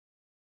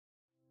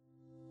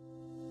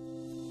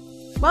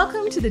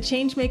Welcome to the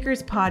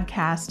Changemakers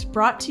podcast,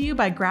 brought to you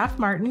by Graf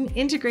Martin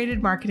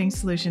Integrated Marketing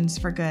Solutions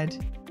for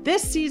Good.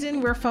 This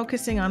season, we're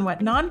focusing on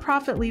what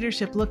nonprofit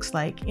leadership looks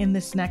like in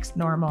this next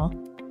normal.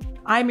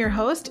 I'm your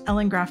host,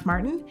 Ellen Graf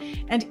Martin,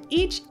 and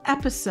each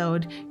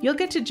episode, you'll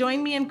get to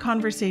join me in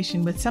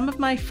conversation with some of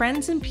my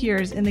friends and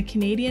peers in the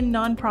Canadian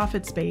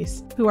nonprofit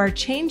space who are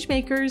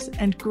changemakers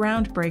and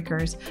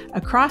groundbreakers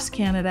across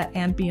Canada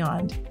and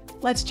beyond.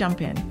 Let's jump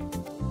in.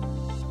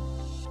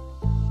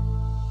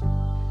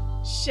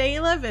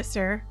 Shaila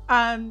Visser,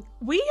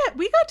 we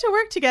got to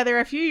work together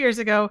a few years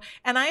ago,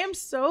 and I am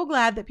so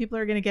glad that people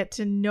are going to get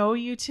to know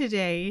you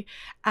today.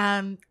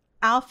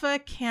 Alpha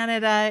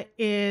Canada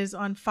is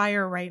on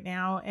fire right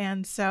now,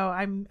 and so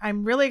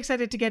I'm really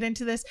excited to get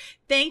into this.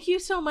 Thank you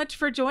so much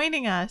for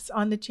joining us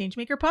on the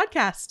Changemaker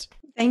podcast.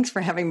 Thanks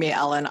for having me,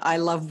 Ellen. I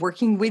love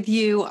working with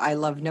you. I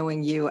love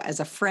knowing you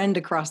as a friend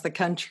across the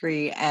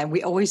country, and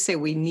we always say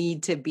we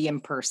need to be in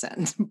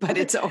person, but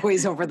it's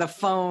always over the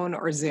phone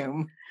or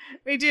Zoom.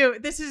 We do.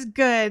 This is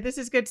good. This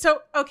is good. So,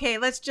 okay,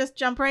 let's just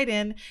jump right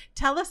in.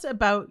 Tell us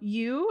about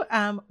you,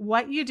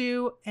 what you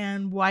do,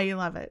 and why you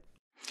love it.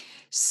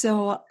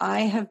 So I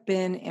have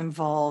been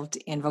involved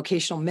in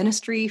vocational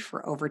ministry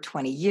for over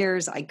 20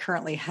 years. I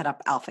currently head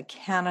up Alpha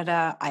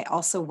Canada. I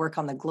also work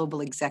on the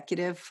global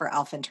executive for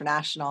Alpha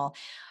International.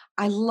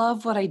 I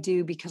love what I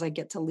do because I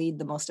get to lead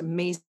the most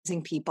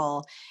amazing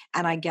people,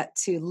 and I get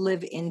to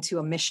live into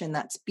a mission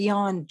that's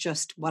beyond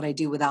just what I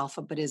do with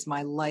Alpha, but is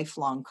my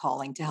lifelong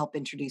calling to help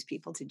introduce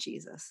people to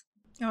Jesus.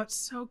 Oh, it's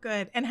so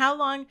good. And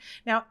how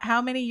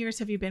many years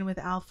have you been with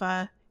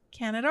Alpha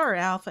Canada or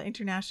Alpha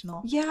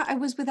International? Yeah, I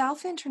was with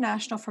Alpha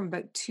International from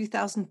about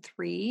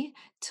 2003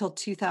 till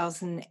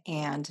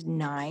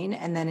 2009.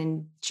 And then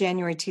in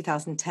January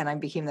 2010, I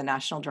became the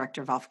National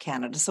Director of Alpha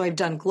Canada. So I've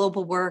done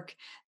global work,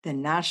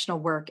 then national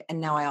work, and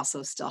now I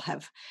also still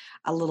have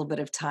a little bit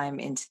of time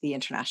into the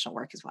international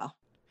work as well.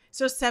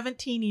 So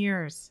 17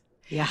 years.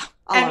 Yeah,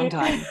 long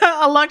time.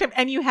 A long time.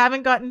 And you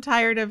haven't gotten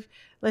tired of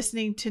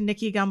listening to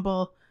Nicky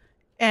Gumbel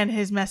and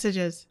his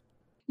messages?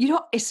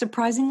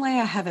 Surprisingly,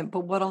 I haven't.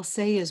 But what I'll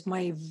say is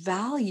my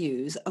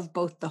values of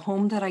both the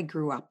home that I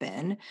grew up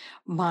in,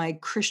 my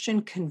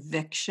Christian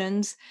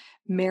convictions,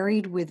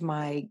 married with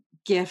my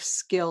gifts,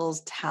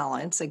 skills,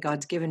 talents that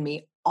God's given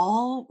me,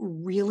 all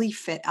really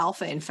fit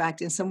Alpha. In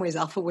fact, in some ways,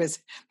 Alpha was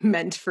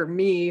meant for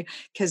me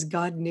because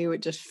God knew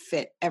it just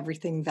fit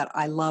everything that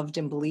I loved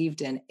and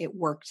believed in. It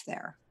worked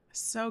there.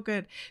 So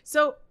good.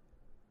 So,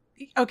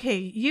 okay,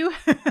 you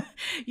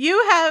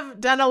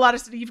have done a lot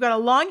of stuff. You've got a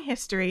long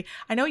history.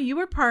 I know you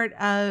were part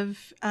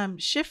of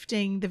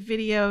shifting the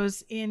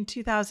videos in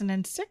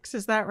 2006.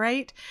 Is that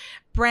right?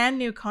 Brand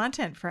new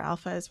content for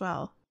Alpha as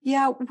well.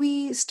 Yeah,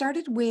 we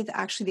started with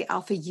actually the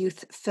Alpha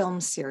Youth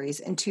film series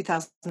in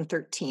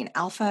 2013.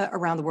 Alpha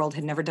around the world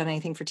had never done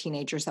anything for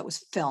teenagers that was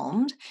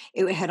filmed.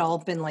 It had all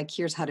been like,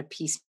 here's how to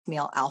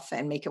piecemeal Alpha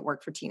and make it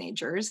work for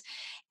teenagers.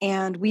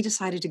 And we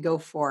decided to go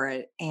for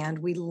it. And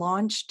we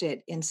launched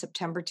it in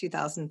September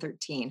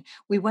 2013.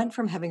 We went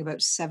from having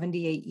about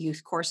 78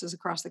 youth courses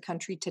across the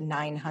country to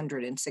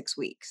 900 in 6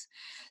 weeks.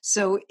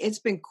 So it's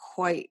been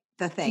quite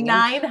the thing.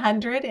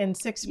 900 in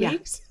 6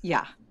 weeks?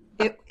 Yeah.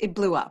 It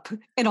blew up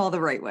in all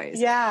the right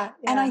ways. Yeah.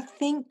 And I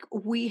think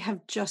we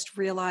have just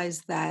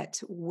realized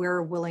that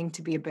we're willing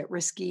to be a bit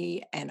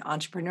risky and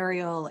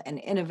entrepreneurial and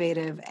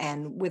innovative.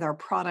 And with our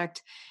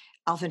product,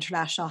 Alpha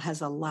International has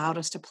allowed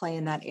us to play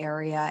in that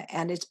area,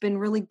 and it's been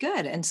really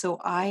good. And so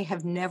I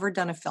have never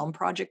done a film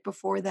project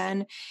before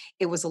then.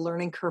 It was a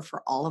learning curve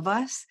for all of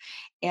us.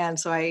 And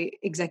so I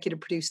executive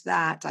produced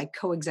that. I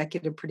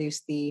co-executive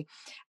produced the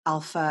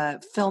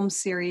Alpha film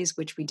series,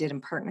 which we did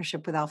in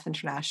partnership with Alpha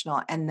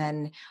International, and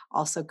then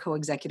also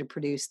co-executive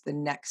produced the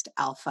next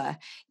Alpha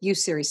Youth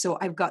series. So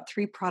I've got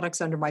 3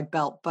 products under my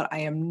belt, but I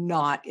am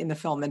not in the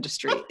film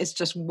industry. It's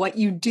just what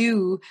you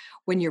do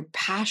when you're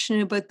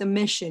passionate about the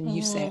mission.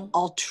 You say,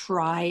 I'll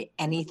try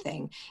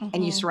anything,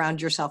 and you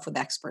surround yourself with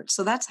experts.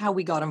 So that's how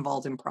we got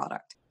involved in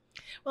product.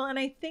 Well, and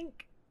I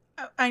think,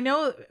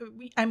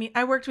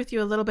 I worked with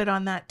you a little bit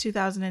on that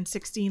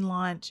 2016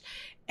 launch.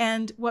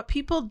 And what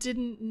people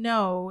didn't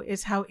know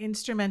is how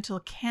instrumental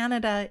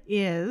Canada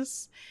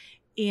is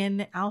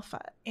in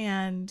Alpha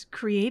and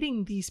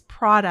creating these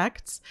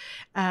products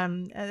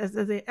as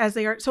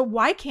they are. So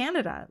why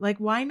Canada? Like,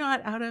 why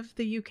not out of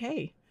the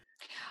UK?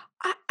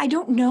 I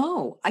don't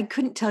know. I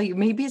couldn't tell you.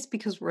 Maybe it's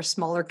because we're a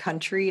smaller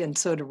country, and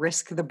so to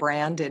risk the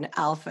brand in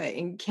Alpha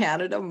in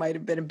Canada might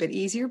have been a bit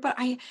easier. But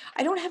I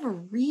don't have a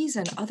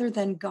reason other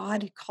than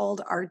God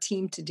called our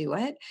team to do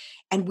it,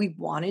 and we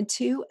wanted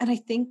to. And I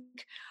think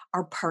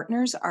our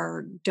partners,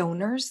 our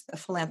donors, the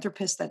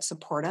philanthropists that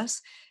support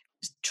us,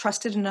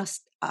 trusted in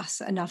us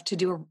enough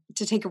to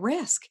take a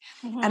risk.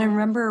 And I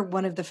remember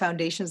one of the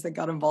foundations that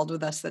got involved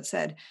with us that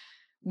said,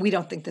 "We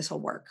don't think this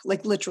will work."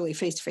 Like literally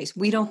face to face,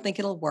 "We don't think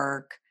it'll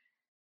work."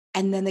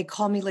 And then they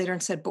called me later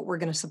and said, "But we're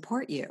going to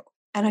support you."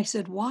 And I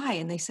said, "Why?"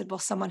 And they said, "Well,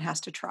 someone has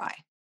to try."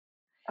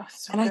 Oh,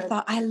 so And I good.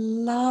 thought, I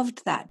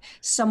loved that.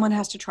 Someone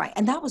has to try.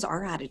 And that was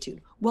our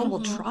attitude. Well,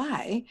 we'll Mm-hmm.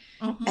 try.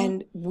 Mm-hmm.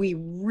 And we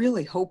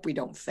really hope we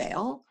don't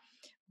fail.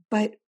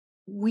 But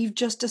we've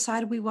just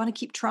decided we want to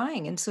keep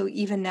trying. And so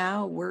even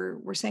now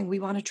we're saying we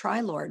want to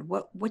try, Lord.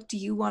 What do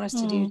you want us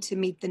to do Mm-hmm. to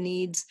meet the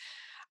needs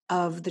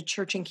of the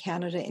church in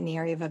Canada in the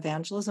area of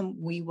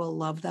evangelism? We will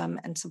love them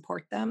and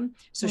support them.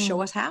 So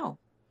show us how.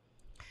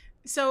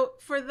 So,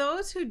 for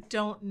those who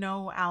don't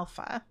know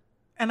Alpha,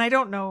 and I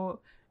don't know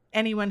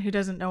anyone who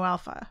doesn't know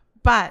Alpha,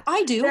 but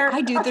I do. there.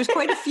 I do. There's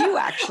quite a few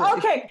actually.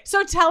 Okay.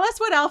 So, tell us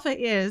what Alpha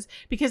is,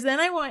 because then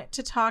I want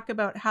to talk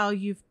about how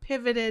you've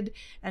pivoted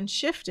and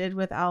shifted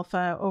with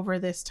Alpha over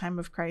this time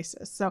of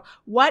crisis. So,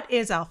 what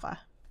is Alpha?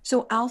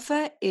 So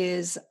Alpha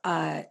is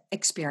a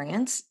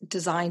experience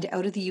designed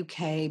out of the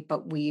UK,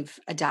 but we've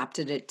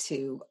adapted it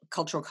to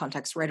cultural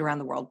contexts right around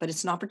the world. But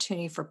it's an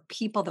opportunity for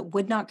people that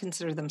would not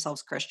consider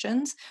themselves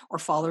Christians or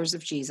followers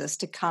of Jesus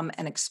to come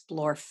and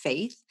explore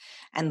faith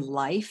and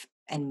life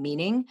and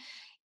meaning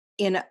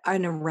in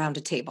and around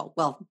a table.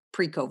 Well,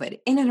 pre-COVID,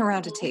 in and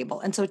around a Mhm. table.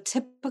 And so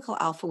typical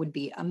Alpha would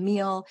be a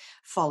meal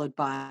followed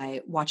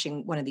by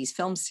watching one of these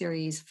film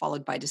series,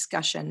 followed by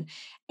discussion.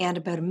 And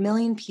about 1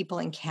 million people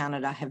in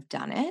Canada have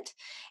done it.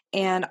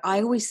 And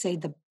I always say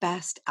the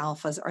best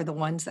alphas are the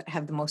ones that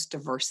have the most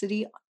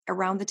diversity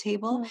around the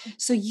table. Mhm.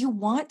 So you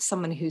want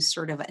someone who's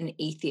sort of an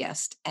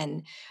atheist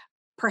and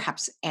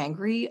perhaps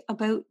angry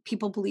about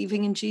people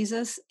believing in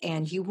Jesus,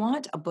 and you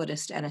want a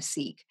Buddhist and a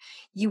Sikh.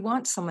 You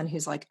want someone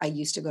who's like, I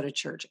used to go to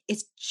church.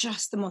 It's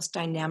just the most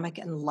dynamic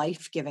and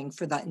life giving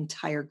for that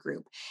entire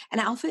group. And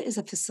Alpha is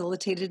a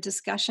facilitated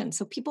discussion.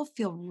 So people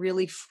feel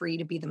really free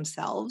to be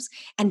themselves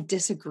and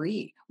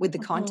disagree with the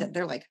Mhm. content.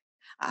 They're like,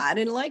 I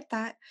didn't like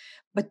that.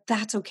 But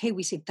that's okay.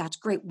 We say, that's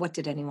great. What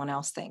did anyone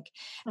else think?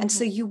 And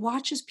so Mhm. you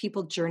watch as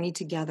people journey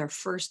together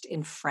first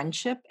in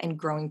friendship and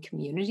growing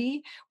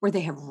community where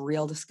they have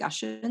real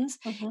discussions.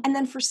 Mhm. And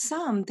then for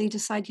some, they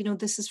decide,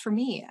 this is for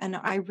me and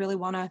I really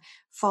want to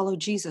follow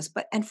Jesus.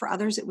 And for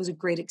others, it was a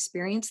great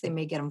experience. They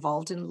may get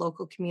involved in a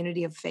local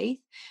community of faith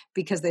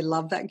because they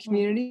love that Mhm.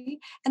 community.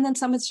 And then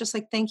some, it's just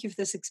like, thank you for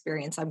this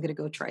experience. I'm going to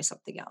go try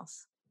something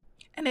else.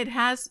 And it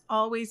has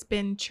always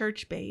been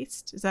church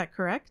based. Is that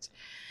correct?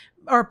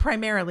 Or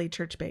primarily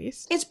church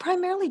based? It's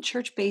primarily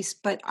church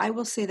based, but I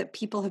will say that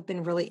people have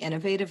been really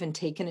innovative and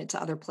taken it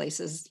to other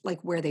places, like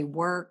where they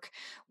work.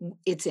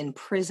 It's in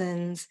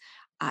prisons,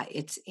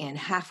 it's in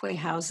halfway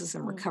houses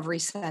and Mm. recovery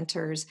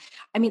centers.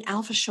 I mean,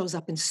 Alpha shows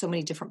up in so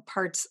many different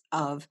parts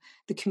of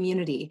the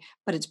community,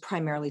 but it's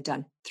primarily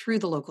done through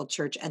the local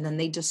church. And then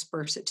they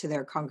disperse it to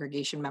their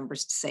congregation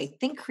members to say,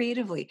 think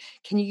creatively.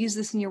 Can you use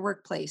this in your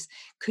workplace?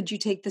 Could you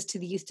take this to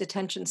the youth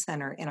detention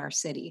center in our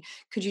city?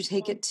 Could you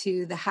take it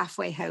to the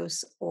halfway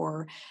house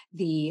or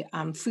the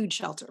food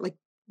shelter? Like,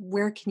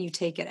 where can you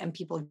take it? And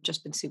people have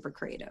just been super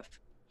creative.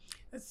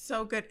 It's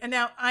so good. And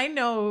now I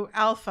know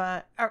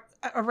Alpha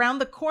around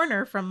the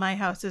corner from my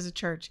house is a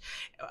church.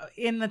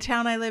 In the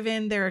town I live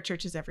in, there are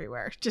churches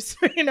everywhere. Just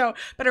so you know,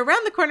 but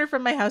around the corner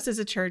from my house is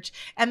a church,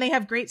 and they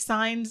have great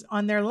signs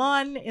on their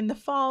lawn in the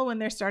fall when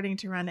they're starting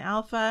to run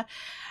Alpha.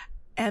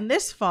 And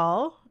this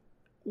fall,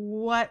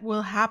 what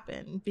will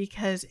happen,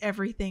 because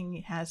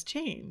everything has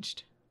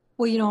changed?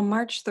 Well, on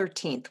March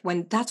 13th,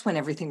 that's when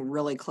everything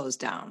really closed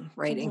down,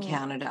 right, in Mhm.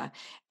 Canada.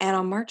 And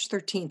on March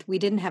 13th, we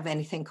didn't have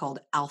anything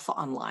called Alpha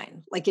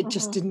Online. Like it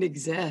just Mhm. didn't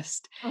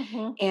exist.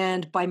 Mhm.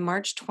 And by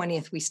March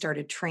 20th, we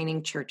started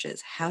training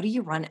churches. How do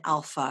you run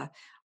Alpha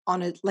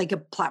on a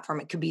platform?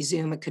 It could be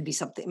Zoom, it could be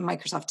something,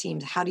 Microsoft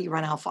Teams. How do you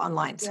run Alpha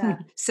online? So Yeah.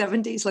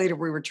 7 days later,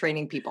 we were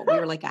training people. We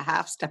were like a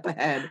half step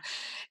ahead.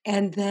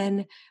 And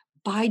then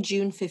by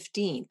June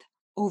 15th,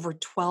 over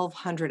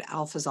 1,200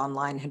 Alphas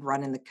online had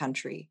run in the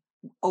country.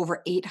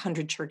 Over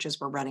 800 churches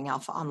were running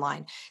Alpha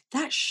online.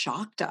 That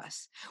shocked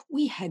us.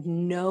 We had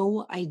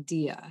no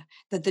idea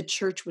that the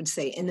church would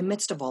say, in the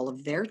midst of all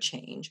of their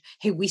change,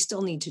 hey, we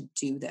still need to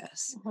do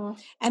this. Mhm.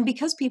 And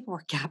because people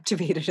were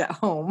captivated at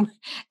home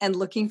and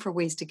looking for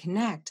ways to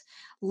connect,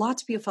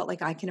 lots of people felt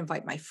like I can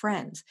invite my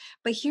friends.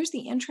 But here's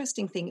the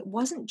interesting thing, it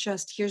wasn't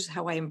just here's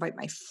how I invite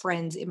my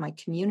friends in my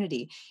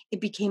community.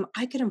 It became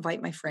I could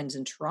invite my friends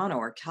in Toronto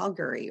or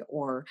Calgary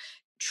or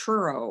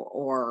Truro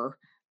or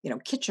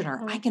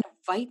Kitchener. I Mhm. can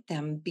invite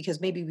them because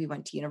maybe we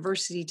went to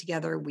university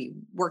together, we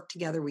worked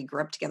together, we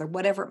grew up together,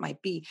 whatever it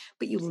might be,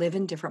 but you live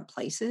in different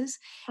places.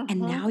 And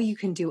Mhm. now you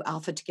can do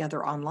Alpha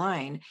together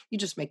online. You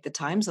just make the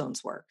time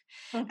zones work.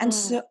 And Mhm.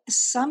 so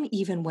some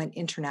even went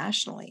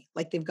internationally,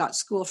 like they've got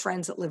school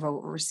friends that live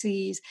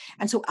overseas.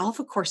 And so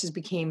Alpha courses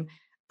became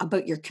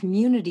about your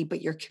community,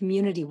 but your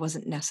community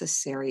wasn't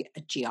necessarily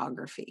a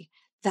geography.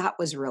 That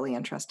was really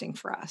interesting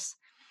for us.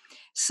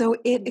 So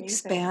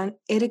Amazing.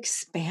 it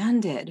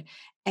expanded.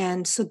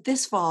 And so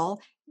this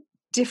fall,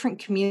 different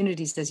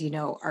communities, as you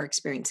know, are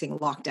experiencing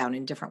lockdown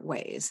in different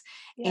ways.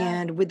 Yeah.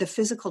 And with the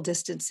physical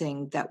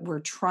distancing that we're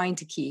trying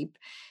to keep,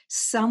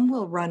 some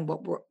will run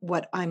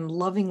what I'm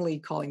lovingly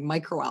calling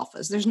micro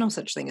alphas. There's no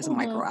such thing as a Mhm.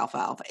 micro alpha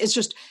alpha. It's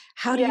just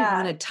how do you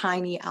run Yeah. a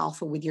tiny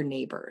alpha with your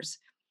neighbors?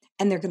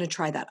 and they're going to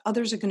try that.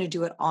 Others are going to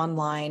do it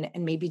online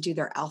and maybe do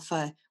their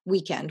alpha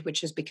weekend, which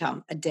has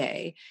become a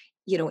day,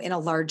 in a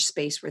large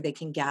space where they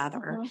can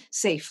gather Mhm.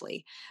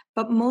 safely.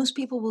 But most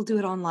people will do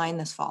it online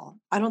this fall.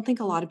 I don't think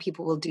a lot of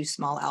people will do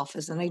small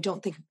alphas, and I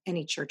don't think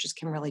any churches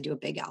can really do a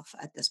big alpha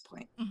at this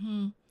point.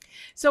 Mm-hmm.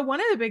 So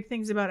one of the big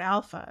things about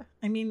alpha,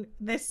 I mean,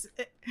 this,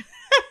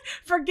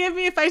 forgive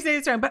me if I say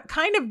this wrong, but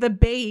kind of the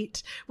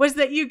bait was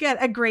that you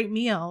get a great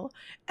meal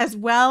as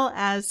well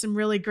as some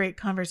really great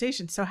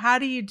conversations. So how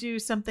do you do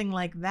something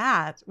like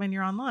that when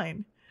you're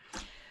online?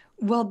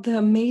 Well, the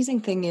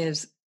amazing thing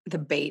is the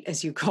bait,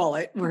 as you call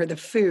it, where the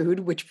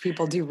food, which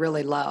people do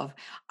really love.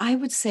 I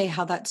would say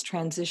how that's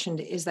transitioned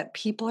is that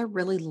people are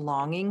really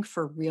longing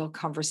for real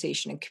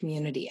conversation and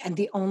community. And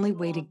the only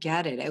way to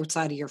get it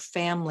outside of your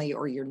family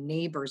or your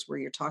neighbors where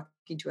you're talking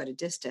to at a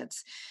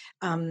distance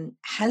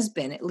has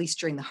been, at least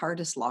during the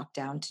hardest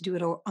lockdown, to do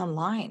it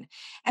online.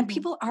 And Mhm.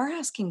 people are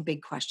asking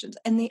big questions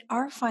and they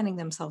are finding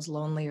themselves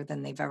lonelier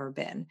than they've ever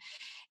been.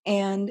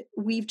 And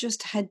we've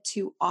just had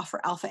to offer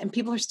alpha, and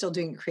people are still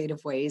doing it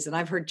creative ways. And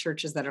I've heard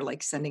churches that are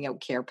like sending out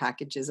care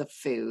packages of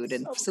food.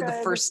 And So so the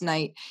good. first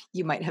night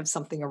you might have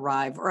something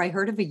arrive. Or I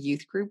heard of a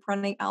youth group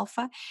running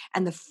alpha,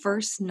 and the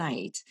first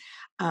night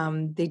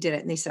they did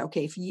it and they said,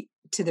 okay, if you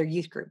to their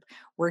youth group,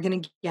 we're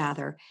going to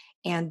gather.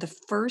 And the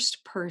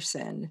first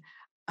person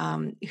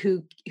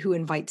who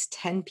invites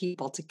 10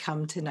 people to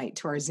come tonight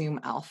to our Zoom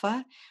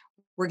alpha,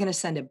 we're going to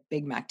send a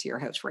Big Mac to your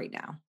house right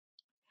now.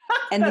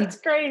 And That's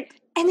great.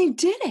 they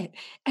did it.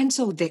 And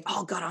so they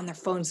all got on their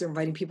phones, they're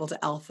inviting people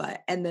to Alpha.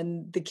 And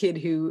then the kid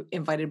who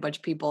invited a bunch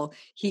of people,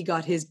 he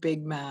got his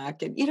Big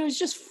Mac. And, it's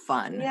just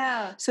fun.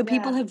 Yeah. So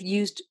people Yeah. have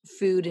used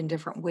food in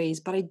different ways,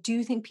 but I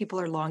do think people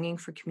are longing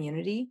for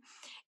community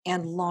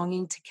and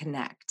longing to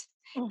connect.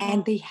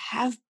 And Mhm. they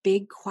have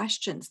big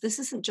questions. This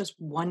isn't just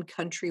one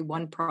country,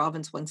 one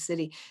province, one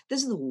city.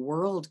 This is the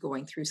world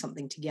going through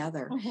something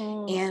together.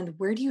 Mhm. And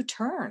where do you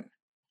turn?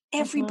 Mhm.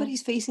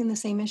 Everybody's facing the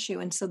same issue.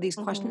 And so these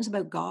questions Mhm.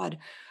 about God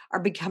are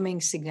becoming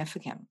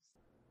significant.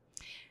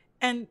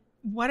 And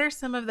what are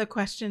some of the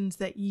questions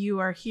that you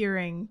are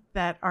hearing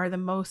that are the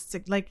most,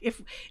 like,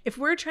 if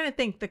we're trying to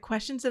think the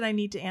questions that I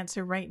need to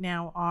answer right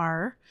now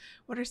are,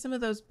 what are some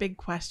of those big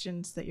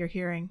questions that you're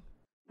hearing?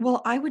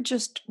 Well, I would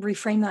just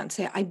reframe that and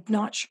say, I'm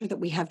not sure that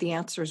we have the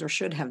answers or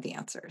should have the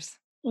answers.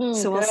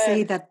 So I'll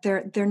say Good.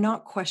 that they're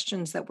not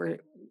questions that we're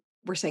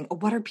saying, oh,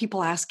 what are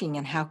people asking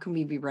and how can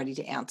we be ready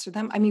to answer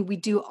them? I mean, we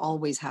do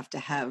always have to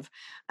have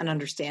an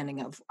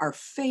understanding of our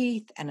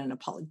faith and an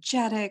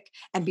apologetic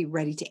and be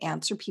ready to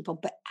answer people,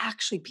 but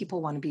actually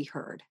people want to be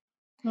heard.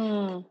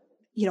 Hmm.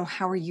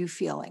 How are you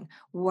feeling?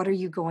 What are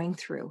you going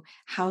through?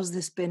 How's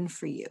this been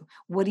for you?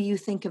 What do you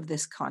think of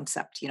this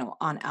concept,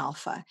 on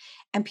alpha?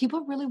 And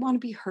people really want to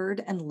be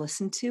heard and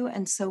listened to.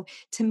 And so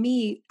to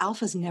me,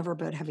 alpha is never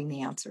about having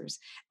the answers.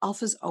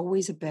 Alpha is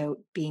always about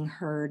being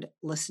heard,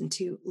 listened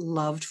to,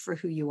 loved for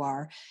who you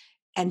are,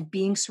 and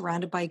being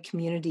surrounded by a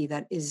community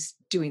that is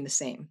doing the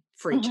same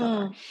for each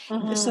other.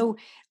 Mhm. Mhm. So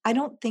I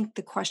don't think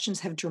the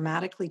questions have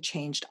dramatically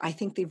changed. I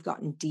think they've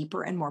gotten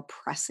deeper and more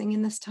pressing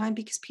in this time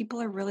because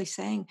people are really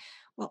saying,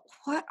 well,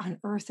 what on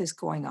earth is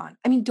going on?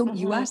 I mean, don't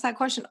you Mhm. ask that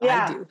question? I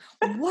Yeah. do.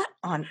 What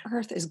on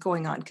earth is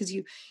going on? Because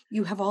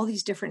you have all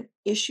these different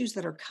issues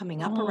that are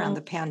coming up around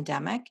the Mhm.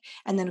 pandemic.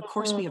 And then of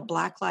course we have Mhm.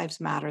 Black Lives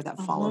Matter that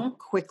follow Mhm.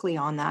 quickly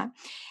on that.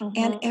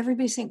 And Mhm.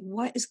 everybody's saying,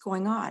 what is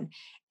going on?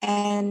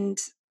 And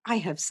I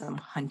have some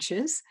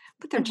hunches,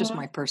 but they're just Mhm.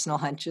 my personal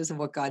hunches of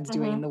what God's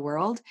doing in Mhm. the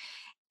world.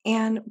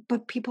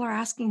 But people are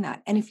asking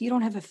that. And if you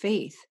don't have a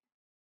faith,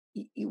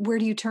 where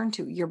do you turn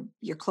to?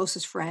 Your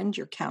closest friend,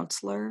 your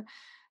counselor,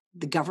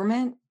 the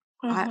government?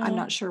 I'm Mhm.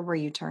 not sure where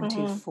you turn to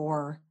Mhm.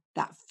 for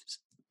that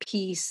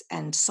peace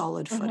and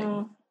solid footing.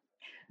 Mhm.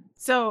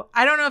 So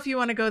I don't know if you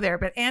want to go there,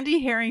 but Andy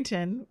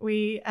Harrington,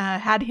 we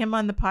had him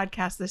on the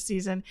podcast this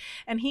season,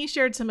 and he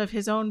shared some of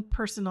his own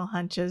personal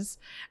hunches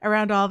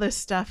around all this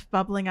stuff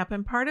bubbling up.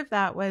 And part of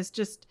that was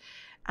just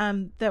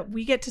that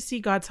we get to see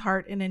God's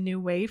heart in a new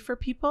way for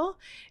people,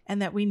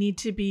 and that we need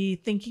to be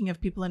thinking of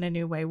people in a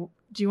new way.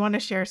 Do you want to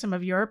share some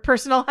of your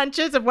personal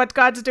hunches of what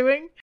God's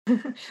doing?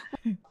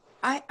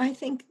 I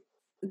think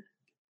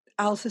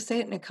I'll also say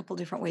it in a couple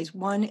different ways.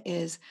 One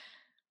is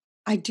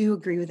I do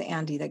agree with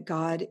Andy that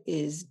God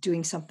is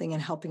doing something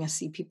and helping us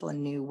see people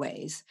in new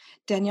ways.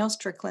 Danielle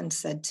Strickland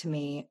said to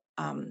me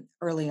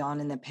early on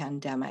in the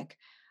pandemic,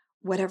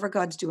 whatever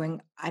God's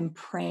doing, I'm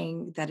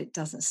praying that it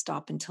doesn't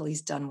stop until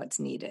he's done what's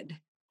needed.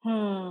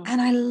 Hmm.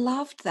 And I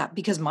loved that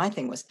because my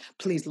thing was,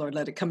 please, Lord,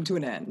 let it come to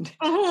an end.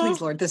 Please,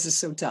 Mhm. Lord, this is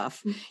so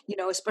tough,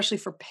 especially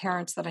for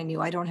parents that I knew.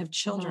 I don't have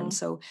children. Mhm.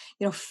 So,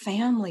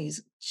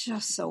 families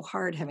just so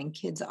hard having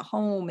kids at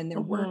home and they're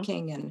Mhm.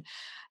 working and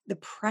the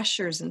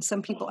pressures and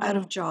some people out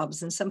of Mhm.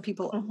 jobs and some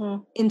people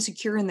Mhm.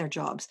 insecure in their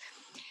jobs.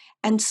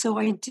 And so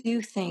I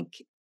do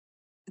think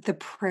the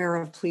prayer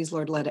of please,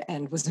 Lord, let it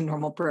end was a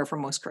normal prayer for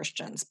most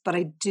Christians. But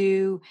I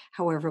do,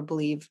 however,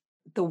 believe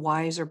the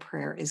wiser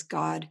prayer is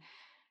God,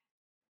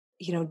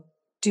 you know,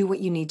 do what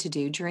you need to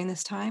do during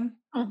this time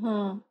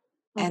Mhm.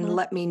 and Mhm.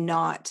 let me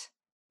not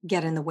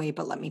get in the way,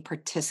 but let me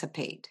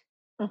participate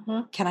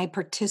Can I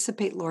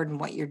participate, Lord, in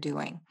what you're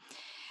doing?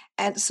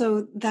 And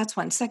so that's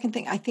one. Second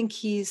thing, I think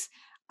he's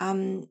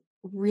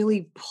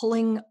really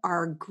pulling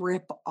our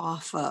grip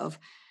off of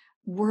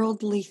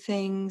worldly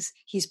things.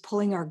 He's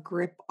pulling our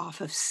grip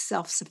off of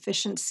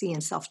self-sufficiency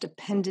and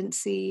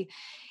self-dependency.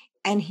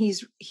 And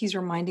he's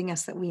reminding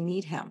us that we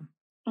need him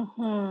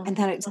and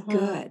that it's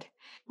good.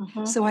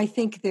 So I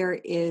think there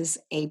is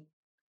a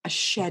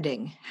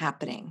shedding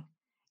happening,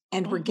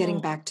 and we're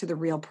getting back to the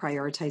real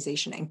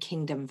prioritization and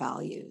kingdom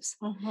values.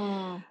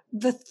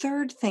 The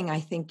third thing I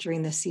think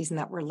during this season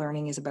that we're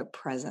learning is about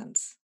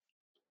presence.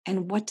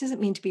 And what does it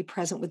mean to be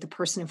present with the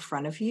person in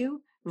front of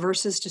you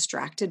versus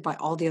distracted by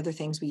all the other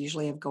things we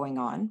usually have going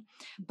on?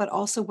 But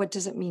also, what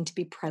does it mean to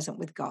be present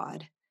with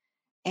God?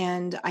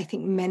 And I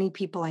think many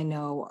people I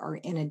know are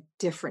in a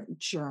different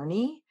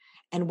journey,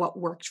 and what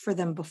worked for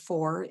them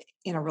before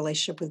in a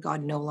relationship with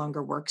God no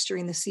longer works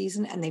during the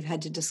season, and they've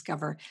had to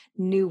discover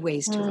new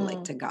ways to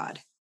relate to God.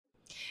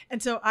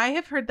 And so I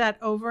have heard that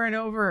over and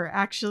over,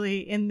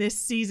 actually, in this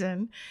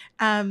season.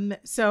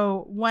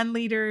 So one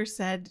leader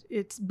said,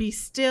 it's be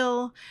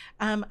still.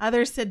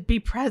 Others said, be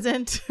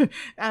present,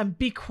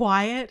 be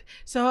quiet.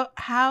 So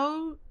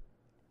how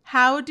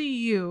do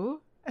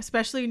you,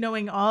 especially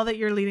knowing all that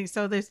you're leading,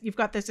 so you've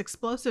got this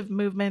explosive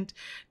movement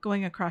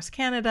going across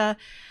Canada,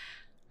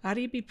 how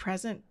do you be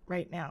present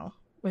right now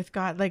with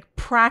God? Like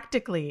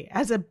practically,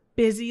 as a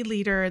busy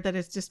leader that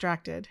is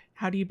distracted,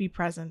 how do you be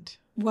present?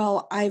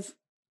 Well,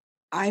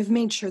 I've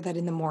made sure that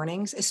in the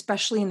mornings,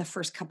 especially in the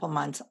first couple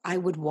months, I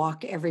would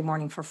walk every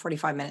morning for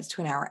 45 minutes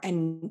to an hour.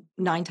 And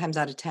 9 times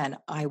out of 10,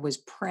 I was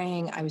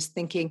praying, I was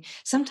thinking.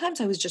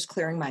 Sometimes I was just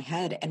clearing my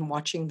head and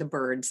watching the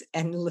birds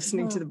and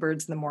listening to the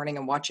birds in the morning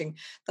and watching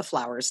the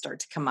flowers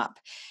start to come up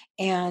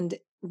and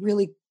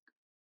really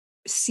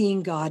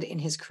seeing God in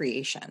his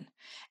creation.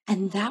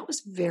 And that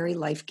was very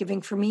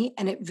life-giving for me.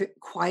 And it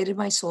quieted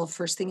my soul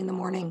first thing in the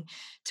morning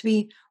to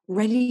be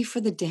ready for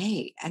the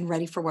day and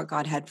ready for what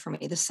God had for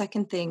me. The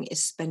second thing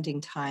is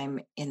spending time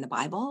in the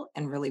Bible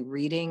and really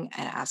reading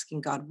and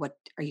asking God, what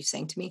are you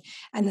saying to me?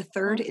 And the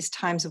third is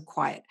times of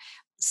quiet,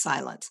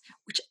 silence,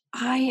 which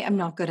I am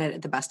not good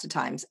at the best of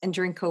times. And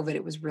during COVID,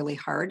 it was really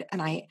hard.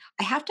 And I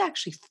have to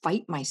actually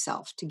fight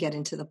myself to get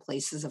into the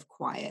places of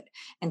quiet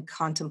and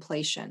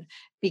contemplation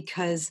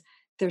because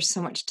there's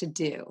so much to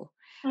do.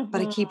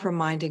 But I keep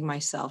reminding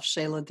myself,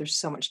 Shaila, there's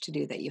so much to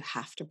do that you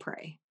have to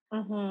pray.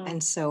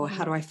 And so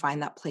how do I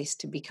find that place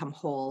to become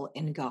whole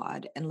in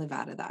God and live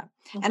out of that?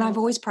 And I've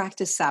always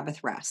practiced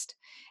Sabbath rest,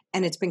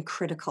 and it's been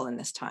critical in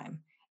this time.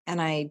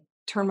 And I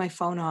turn my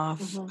phone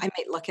off. I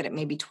might look at it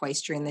maybe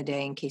twice during the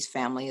day in case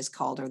family is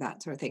called or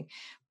that sort of thing.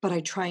 But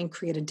I try and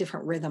create a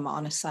different rhythm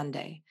on a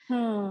Sunday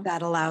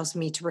that allows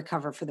me to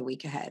recover for the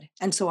week ahead.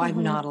 And so I've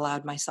not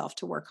allowed myself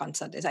to work on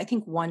Sundays. I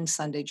think one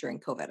Sunday during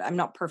COVID. I'm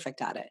not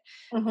perfect at it,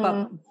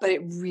 but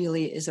it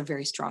really is a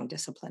very strong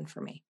discipline for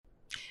me.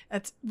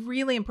 That's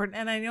really important.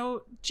 And I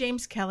know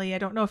James Kelly, I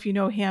don't know if you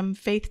know him,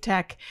 Faith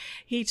Tech,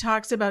 he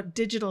talks about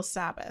digital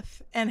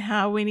Sabbath and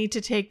how we need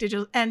to take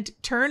digital and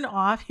turn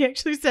off. He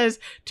actually says,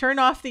 turn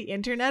off the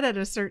internet at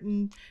a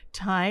certain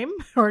time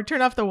or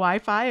turn off the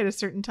Wi-Fi at a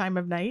certain time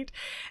of night,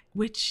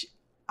 which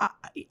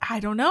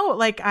I don't know.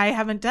 Like, I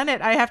haven't done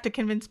it. I have to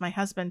convince my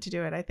husband to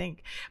do it, I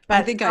think. But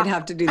I think I'd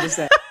have to do the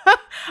same.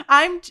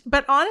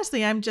 But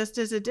honestly, I'm just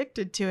as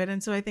addicted to it.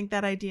 And so I think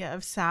that idea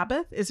of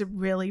Sabbath is a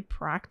really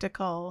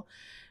practical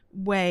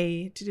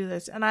way to do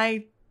this.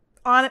 And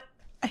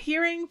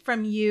hearing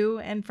from you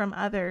and from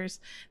others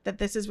that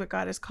this is what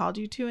God has called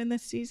you to in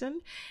this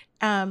season.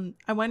 I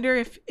wonder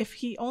if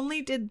he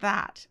only did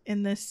that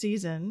in this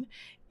season,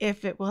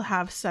 if it will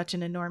have such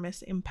an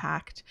enormous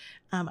impact.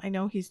 I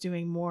know he's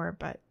doing more,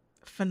 but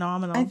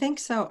phenomenal. I think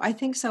so.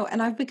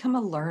 And I've become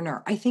a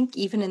learner. I think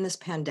even in this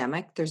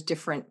pandemic, there's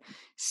different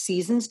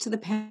seasons to the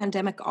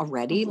pandemic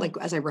already. Like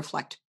as I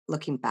reflect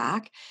looking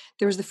back,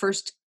 there was the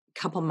first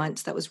couple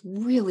months that was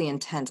really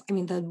intense. I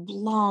mean, the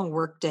long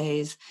work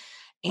days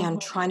and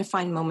trying to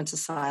find moments of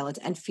silence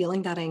and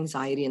feeling that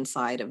anxiety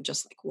inside of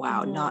just like,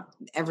 wow, not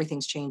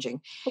everything's changing.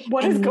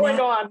 What is going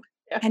on?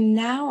 Yeah. And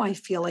now I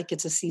feel like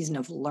it's a season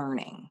of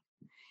learning.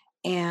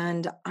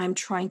 And I'm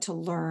trying to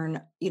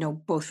learn,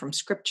 both from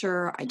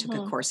scripture. I took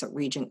a course at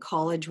Regent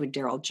College with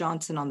Daryl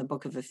Johnson on the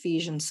book of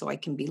Ephesians, so I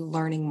can be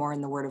learning more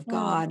in the Word of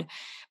God.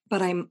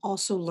 But I'm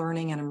also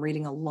learning and I'm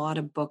reading a lot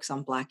of books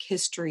on Black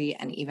history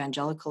and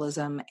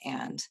evangelicalism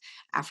and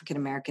African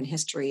American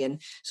history.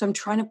 And so I'm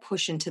trying to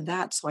push into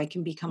that so I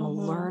can become a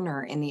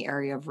learner in the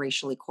area of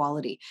racial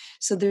equality.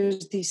 So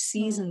there's these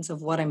seasons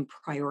of what I'm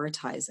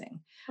prioritizing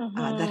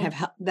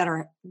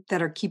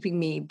that are keeping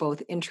me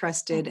both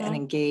interested and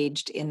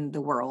engaged in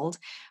the world,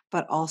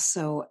 but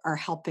also are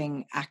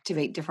helping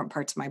activate different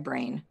parts of my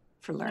brain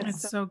for learning.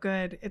 It's so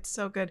good. It's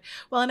so good.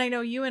 Well, and I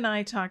know you and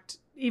I talked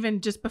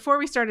even just before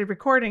we started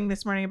recording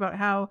this morning about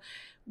how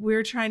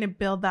we're trying to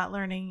build that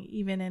learning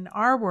even in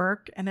our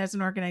work and as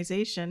an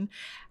organization.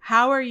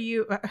 How are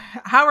you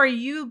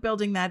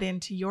building that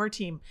into your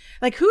team?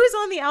 Like, who is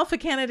on the Alpha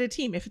Canada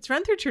team? If it's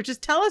run through churches,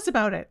 tell us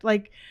about it.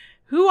 Like,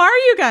 who are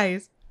you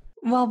guys?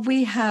 Well,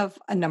 we have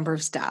a number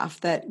of staff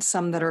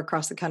some that are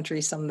across the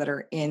country, some that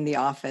are in the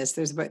office.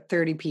 There's about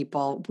 30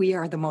 people. We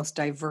are the most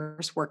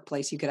diverse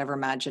workplace you could ever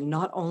imagine.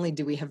 Not only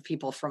do we have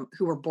people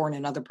who were born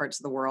in other parts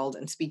of the world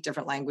and speak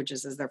different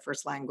languages as their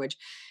first language,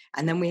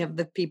 and then we have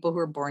the people who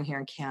are born here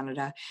in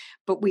Canada,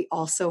 but we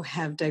also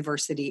have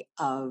diversity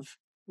of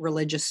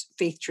religious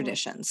faith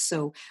traditions.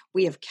 So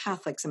we have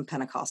Catholics and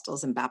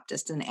Pentecostals and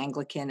Baptists and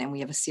Anglican, and we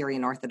have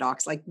Assyrian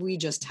Orthodox. Like we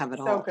just have it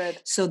So all. good.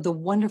 So the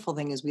wonderful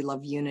thing is we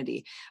love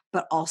unity,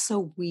 but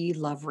also we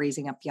love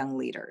raising up young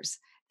leaders.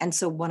 And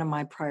so one of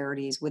my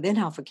priorities within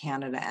Alpha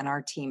Canada and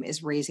our team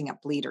is raising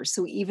up leaders.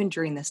 So even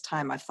during this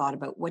time, I've thought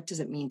about what does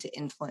it mean to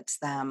influence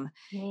them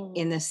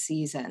in this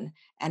season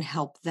and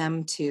help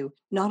them to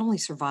not only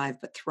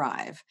survive, but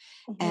thrive.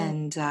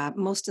 And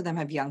most of them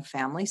have young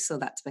families, so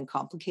that's been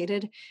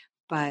complicated,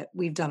 but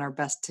we've done our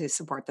best to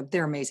support them.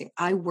 They're amazing.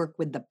 I work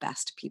with the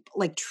best people,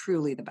 like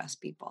truly the best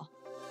people.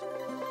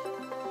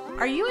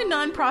 Are you a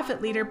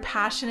nonprofit leader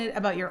passionate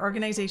about your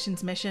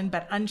organization's mission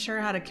but unsure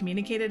how to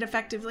communicate it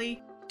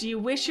effectively? Do you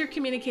wish your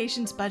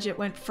communications budget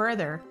went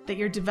further, that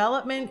your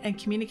development and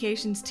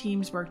communications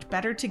teams worked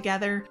better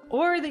together,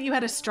 or that you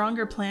had a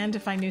stronger plan to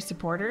find new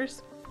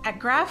supporters? At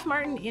Graf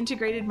Martin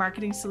Integrated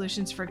Marketing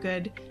Solutions for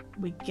Good,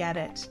 we get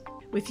it.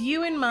 With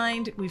you in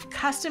mind, we've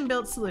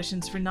custom-built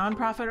solutions for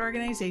nonprofit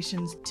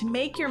organizations to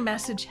make your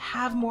message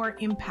have more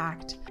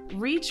impact,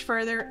 reach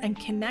further, and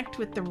connect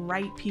with the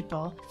right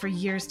people for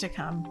years to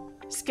come.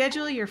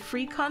 Schedule your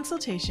free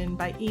consultation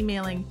by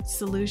emailing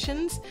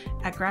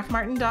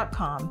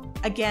solutions@grafmartin.com.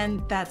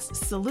 Again, that's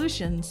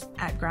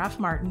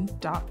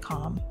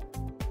solutions@grafmartin.com.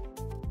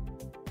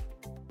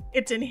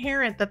 It's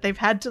inherent that they've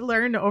had to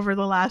learn over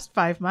the last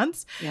 5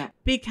 months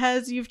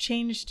because you've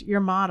changed your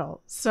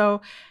model.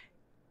 So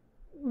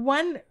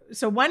one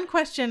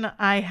question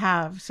I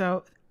have.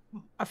 So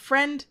a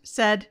friend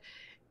said,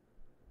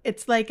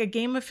 it's like a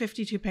game of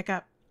 52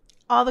 pickup.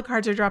 All the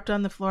cards are dropped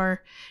on the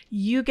floor.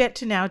 You get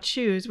to now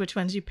choose which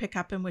ones you pick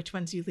up and which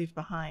ones you leave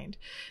behind.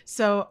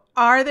 So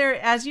are there,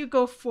 as you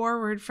go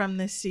forward from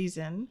this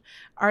season,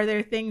 are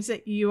there things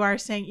that you are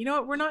saying, you know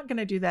what, we're not going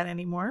to do that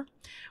anymore?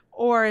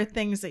 Or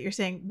things that you're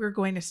saying, we're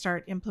going to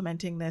start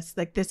implementing this.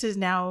 Like this is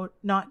now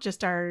not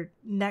just our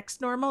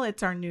next normal,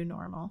 it's our new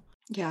normal.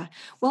 Yeah.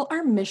 Well,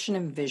 our mission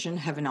and vision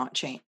have not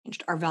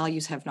changed. Our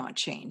values have not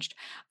changed.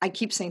 I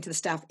keep saying to the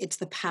staff, it's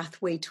the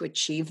pathway to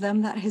achieve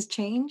them that has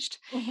changed.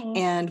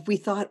 And we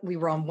thought we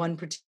were on one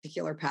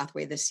particular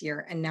pathway this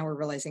year. And now we're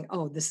realizing,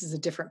 oh, this is a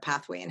different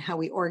pathway. And how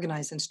we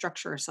organize and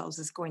structure ourselves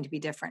is going to be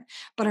different.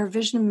 But our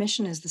vision and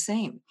mission is the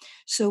same.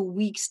 So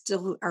we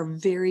still are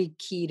very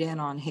keyed in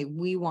on, hey,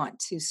 we want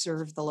to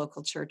serve the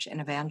local church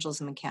and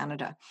evangelism in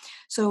Canada.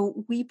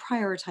 So we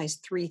prioritize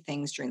 3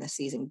 things during the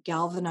season: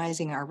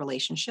 galvanizing our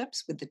relationships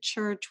with the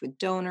church, with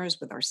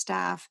donors, with our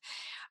staff.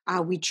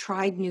 We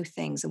tried new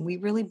things, and we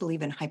really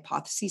believe in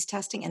hypotheses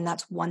testing. And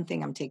that's one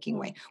thing I'm taking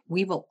away.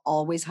 We will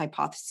always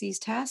hypotheses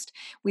test.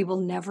 We will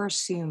never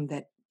assume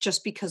that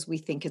just because we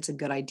think it's a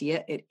good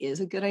idea, it is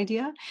a good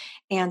idea.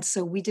 And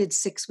so we did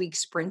 6-week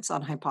sprints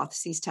on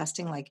hypotheses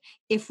testing. Like,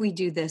 if we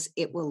do this,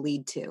 it will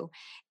lead to.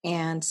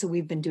 And so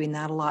we've been doing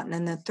that a lot. And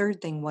then the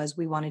third thing was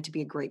we wanted to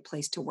be a great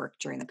place to work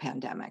during the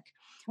pandemic.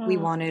 We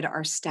wanted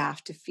our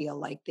staff to feel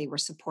like they were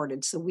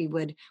supported. So we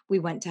went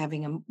to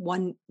having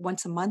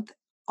once a month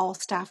all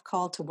staff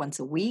call to once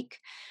a week.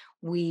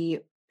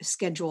 We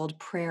scheduled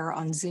prayer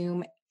on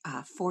Zoom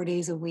 4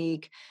 days a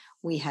week.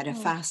 We had a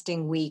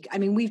fasting week. I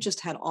mean, we've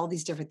just had all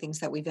these different things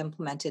that we've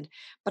implemented.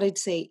 But I'd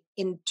say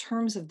in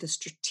terms of the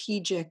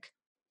strategic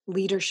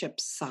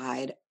leadership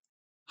side,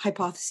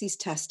 hypotheses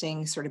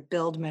testing, sort of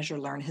build, measure,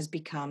 learn, has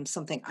become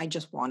something I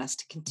just want us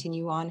to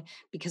continue on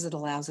because it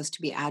allows us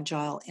to be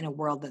agile in a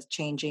world that's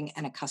changing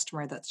and a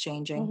customer that's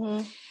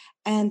changing.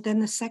 And then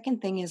the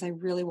second thing is I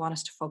really want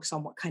us to focus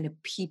on what kind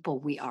of people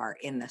we are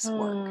in this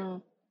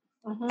work.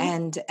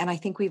 And I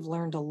think we've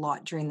learned a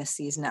lot during this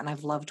season, and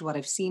I've loved what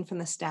I've seen from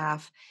the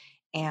staff.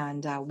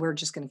 And we're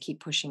just going to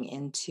keep pushing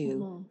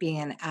into being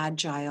an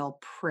agile,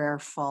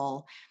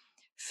 prayerful,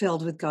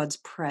 filled with God's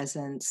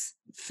presence,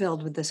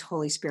 filled with this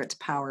Holy Spirit's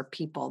power,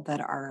 people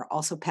that are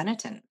also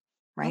penitent,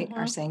 right?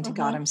 Are saying to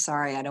God, I'm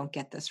sorry, I don't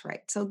get this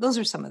right. So those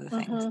are some of the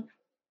things.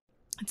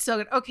 It's so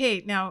good.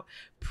 Okay, now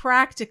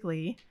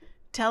practically,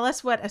 tell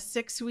us what a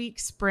 6-week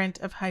sprint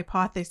of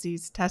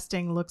hypotheses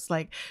testing looks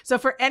like. So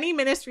for any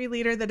ministry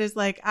leader that is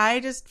like, I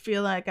just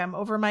feel like I'm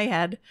over my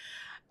head,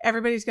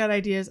 everybody's got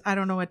ideas, I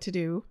don't know what to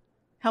do,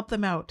 help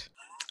them out.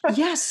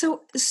 Yeah,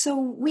 so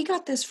we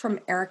got this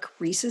from Eric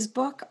Ries's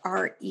book,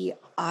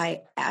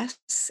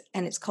 REIS,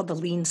 and it's called The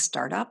Lean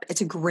Startup.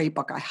 It's a great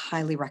book. I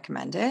highly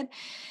recommend it.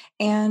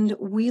 And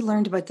we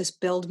learned about this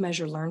build,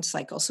 measure, learn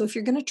cycle. So if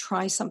you're going to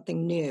try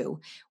something new,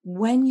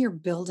 when you're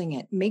building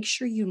it, make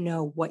sure you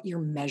know what you're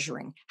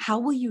measuring. How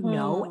will you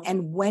know?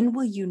 And when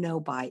will you know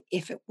by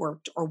if it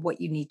worked or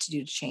what you need to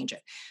do to change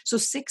it? So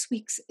 6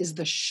 weeks is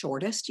the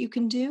shortest you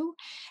can do.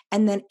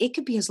 And then it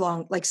could be as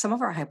long, like some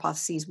of our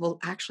hypotheses will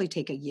actually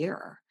take a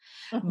year.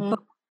 But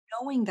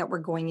knowing that we're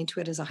going into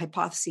it as a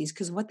hypothesis,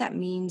 because what that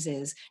means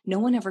is no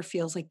one ever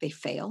feels like they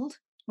failed.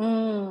 They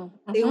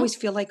Mhm. always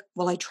feel like,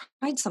 well, I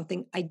tried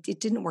something, it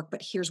didn't work,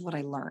 but here's what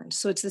I learned.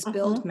 So it's this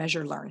build, Mhm.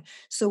 measure, learn.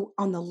 So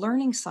on the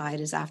learning side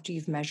is after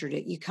you've measured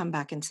it, you come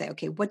back and say,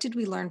 okay, what did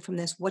we learn from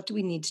this? What do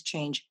we need to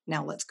change?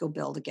 Now let's go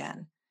build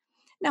again.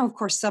 Now, of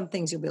course, some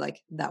things you'll be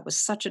like, that was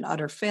such an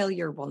utter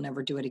failure. We'll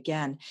never do it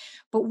again.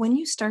 But when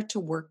you start to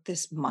work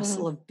this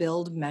muscle Mhm. of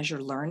build,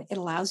 measure, learn, it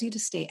allows you to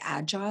stay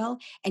agile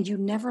and you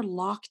never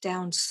lock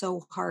down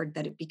so hard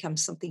that it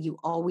becomes something you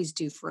always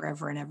do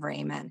forever and ever.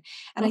 Amen.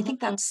 And I think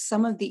Mhm. that's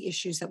some of the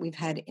issues that we've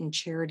had in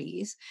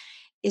charities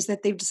is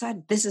that they've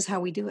decided this is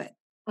how we do it.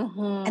 And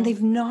Mhm.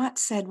 they've not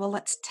said, well,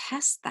 let's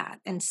test that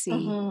and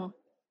see, Mhm.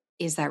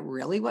 is that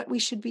really what we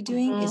should be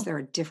doing? Is Mhm. there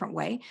a different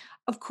way?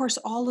 Of course,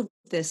 all of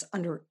this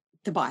under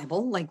the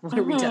Bible, like what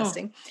are we Mhm.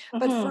 testing?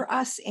 But Mhm. for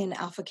us in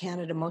Alpha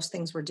Canada, most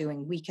things we're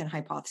doing, we can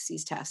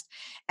hypotheses test.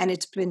 And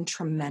it's been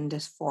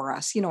tremendous for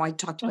us. You know, I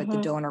talked about the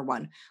Mhm. donor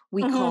one.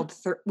 We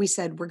Mhm. we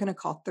said we're going to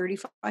call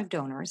 35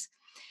 donors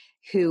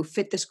who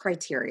fit this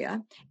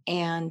criteria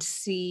and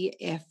see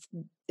if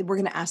we're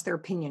going to ask their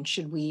opinion.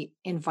 Should we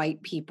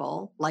invite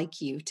people like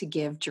you to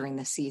give during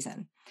the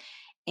season?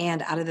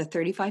 And out of the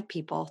 35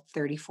 people,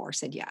 34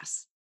 said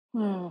yes.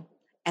 Mhm.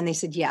 And they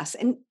said yes.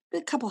 And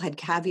a couple had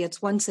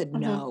caveats. One said Mhm.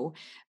 no,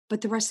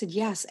 but the rest said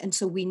yes. And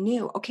so we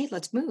knew, okay,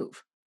 let's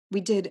move.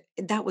 We did,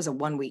 that was a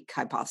 1 week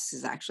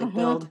hypothesis actually. Mhm.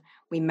 Build,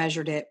 we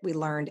measured it, we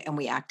learned, and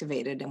we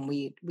activated, and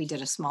we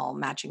did a small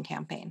matching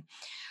campaign.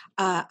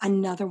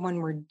 Another one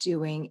we're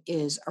doing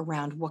is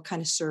around what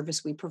kind of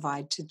service we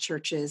provide to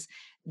churches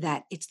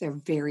that it's their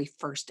very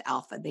first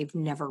alpha. They've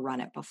never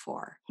run it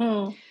before.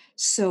 Mhm.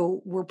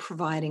 So we're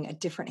providing a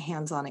different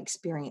hands-on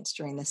experience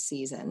during this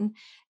season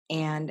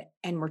and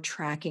we're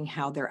tracking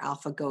how their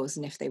alpha goes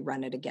and if they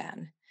run it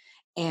again.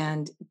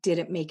 And did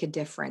it make a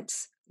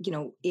difference? You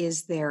know,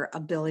 is their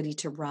ability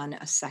to run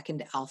a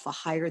second alpha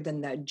higher than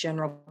the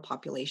general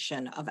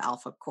population of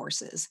alpha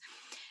courses?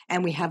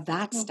 And we have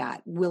that Mhm.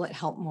 stat. Will it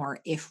help more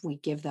if we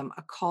give them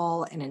a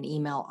call and an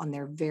email on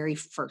their very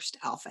first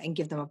alpha and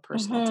give them a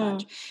personal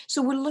touch? Mhm.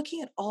 So we're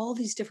looking at all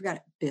these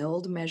different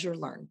build, measure,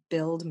 learn,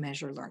 build,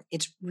 measure, learn.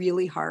 It's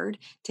really hard,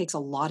 takes a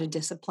lot of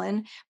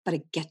discipline, but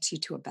it gets you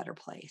to a better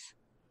place.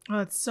 Oh,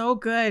 it's so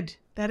good.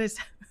 That is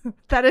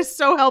that is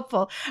so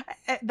helpful.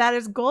 That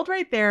is gold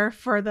right there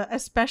for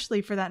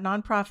especially for that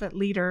nonprofit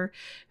leader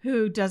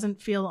who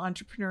doesn't feel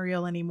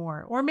entrepreneurial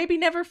anymore, or maybe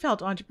never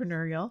felt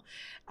entrepreneurial.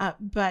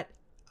 But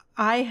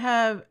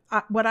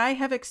what I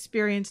have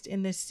experienced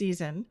in this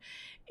season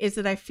is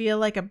that I feel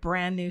like a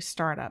brand new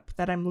startup,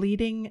 that I'm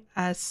leading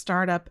a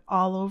startup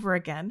all over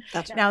again.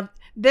 That's right. Now,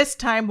 this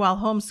time while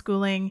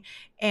homeschooling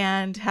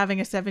and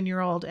having a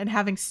 7-year-old and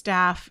having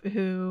staff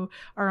who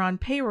are on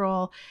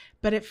payroll,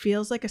 but it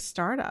feels like a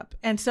startup.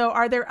 And so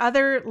are there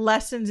other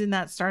lessons in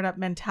that startup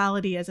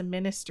mentality as a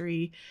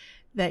ministry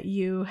that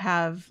you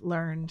have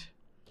learned?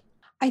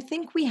 I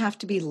think we have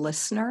to be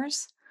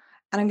listeners.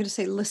 And I'm going to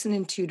say listen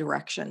in two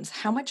directions.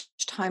 How much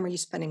time are you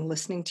spending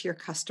listening to your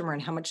customer,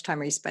 and how much time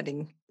are you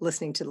spending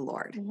listening to the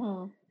Lord?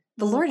 Mhm.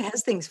 The Lord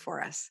has things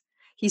for us.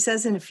 He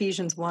says in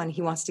Ephesians 1,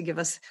 he wants to give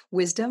us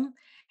wisdom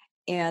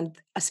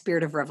and a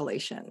spirit of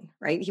revelation,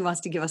 right? He wants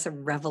to give us a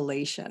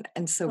revelation.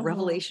 And so Mhm.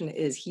 revelation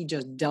is he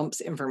just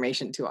dumps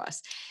information to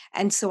us.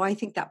 And so I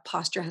think that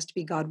posture has to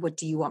be, God, what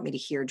do you want me to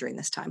hear during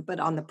this time? But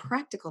on the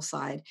practical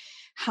side,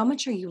 how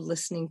much are you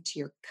listening to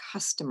your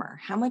customer?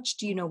 How much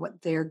do you know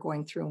what they're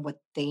going through and what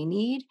they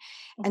need?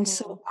 And Mhm.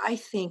 so I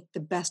think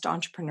the best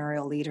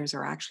entrepreneurial leaders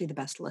are actually the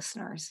best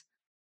listeners.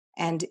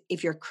 And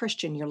if you're a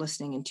Christian, you're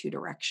listening in two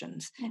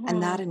directions.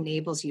 And that Mhm.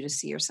 enables you to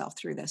see yourself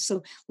through this.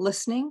 So,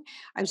 listening,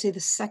 I would say the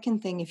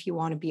second thing, if you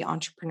want to be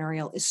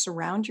entrepreneurial, is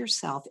surround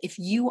yourself. If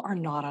you are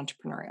not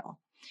entrepreneurial,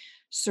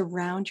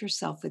 surround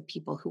yourself with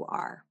people who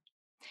are.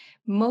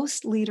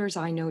 Most leaders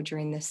I know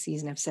during this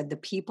season have said the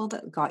people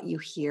that got you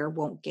here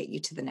won't get you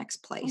to the next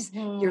place.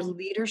 Your Mhm.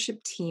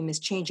 leadership team is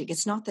changing.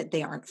 It's not that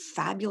they aren't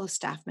fabulous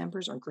staff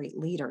members or great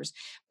leaders,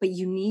 but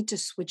you need to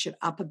switch it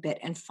up a bit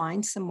and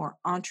find some more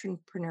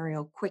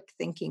entrepreneurial, quick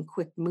thinking,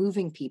 quick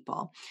moving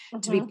people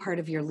to be Mhm. part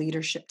of your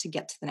leadership to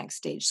get to the next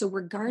stage. So,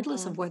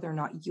 regardless of Mhm. whether or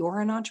not you're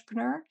an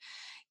entrepreneur,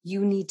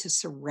 you need to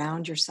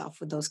surround yourself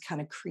with those kind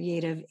of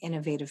creative,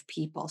 innovative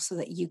people so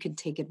that you can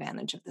take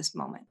advantage of this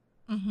moment.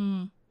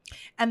 Mm-hmm.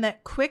 And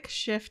that quick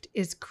shift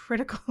is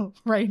critical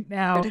right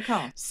now.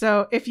 Critical.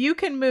 So if you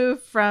can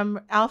move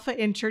from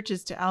alpha in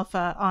churches to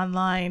alpha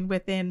online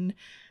within,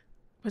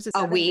 was it A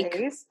 7 week,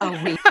 days? a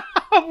week.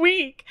 a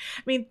week?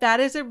 I mean, that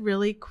is a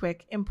really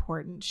quick,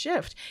 important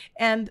shift.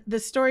 And the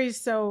stories,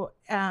 so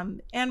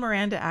Anne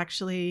Miranda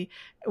actually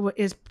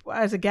is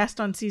as a guest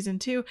on season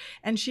 2,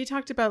 and she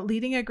talked about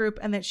leading a group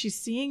and that she's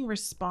seeing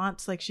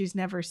response like she's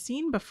never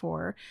seen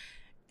before.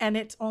 And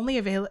it's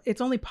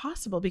only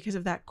possible because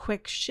of that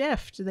quick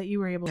shift that you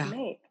were able to Yeah.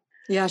 make.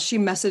 Yeah, she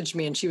messaged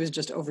me and she was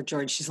just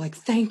overjoyed. She's like,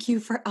 "Thank you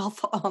for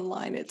Alpha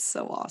Online. It's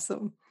so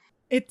awesome."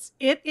 It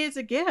is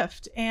a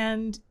gift.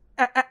 And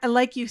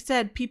like you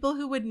said, people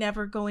who would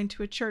never go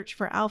into a church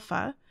for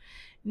alpha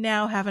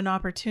now have an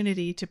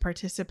opportunity to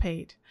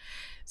participate.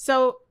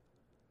 So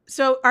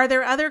are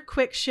there other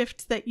quick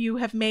shifts that you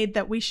have made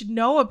that we should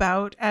know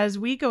about as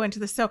we go into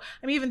this? So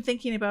I'm even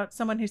thinking about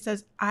someone who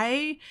says,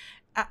 I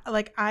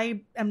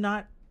am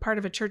not part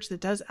of a church that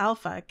does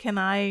Alpha. Can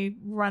I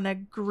run a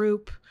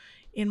group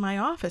in my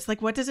office?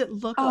 Like, what does it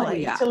look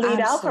like to lead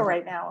Alpha absolutely.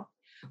 right now?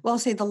 Well, I'll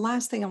say the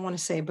last thing I want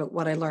to say about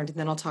what I learned, and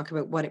then I'll talk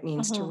about what it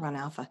means to run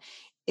Alpha.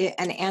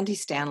 And Andy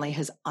Stanley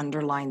has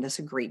underlined this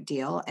a great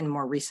deal, and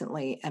more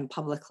recently and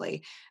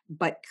publicly,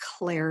 but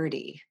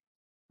clarity,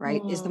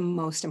 right, is the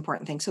most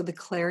important thing. So the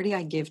clarity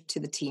I give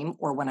to the team,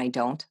 or when I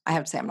don't, I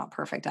have to say I'm not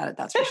perfect at it,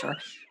 that's for sure.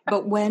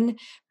 But when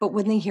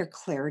they hear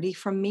clarity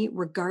from me,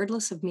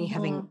 regardless of me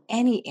having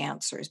any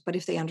answers, but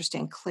if they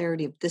understand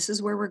clarity of this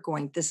is where we're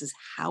going, this is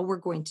how we're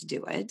going to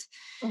do it,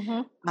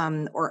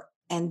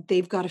 and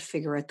they've got to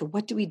figure out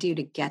what do we do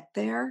to get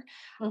there.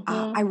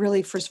 I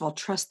really, first of all,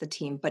 trust the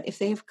team, but if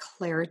they have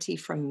clarity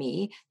from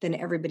me, then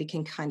everybody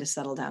can kind of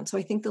settle down. So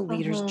I think the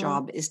leader's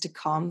job is to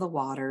calm the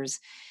waters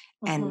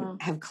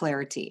and have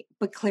clarity,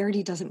 but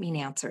clarity doesn't mean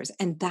answers.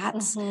 And that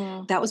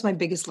was my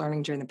biggest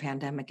learning during the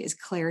pandemic, is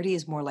clarity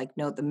is more like,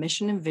 no, the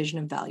mission and vision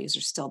and values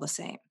are still the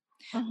same.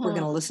 We're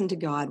going to listen to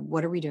God.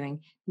 What are we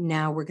doing?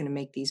 Now we're going to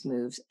make these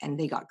moves. And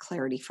they got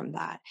clarity from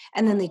that.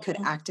 And then they could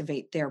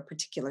activate their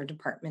particular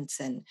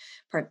departments and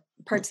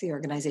parts of the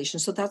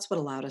organization. So that's what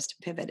allowed us to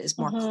pivot, is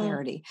more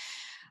clarity.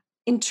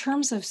 In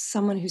terms of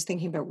someone who's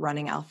thinking about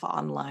running Alpha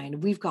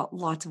online, we've got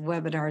lots of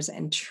webinars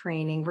and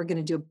training. We're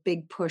going to do a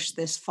big push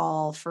this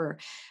fall for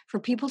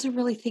people to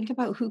really think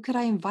about, who could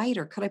I invite,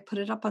 or could I put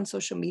it up on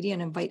social media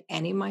and invite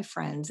any of my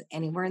friends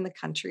anywhere in the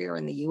country or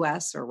in the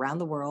US or around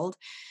the world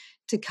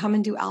to come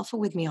and do Alpha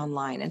with me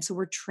online. And so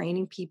we're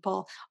training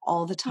people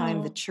all the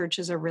time. The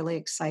churches are really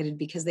excited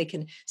because they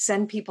can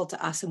send people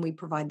to us and we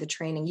provide the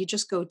training. You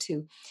just go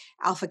to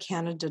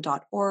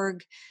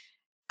alphacanada.org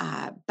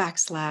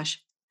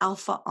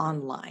 /Alpha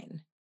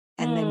Online.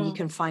 And then you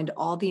can find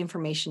all the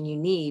information you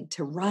need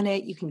to run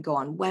it. You can go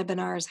on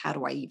webinars. How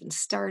do I even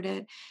start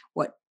it?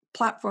 What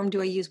platform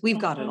do I use? We've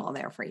got it all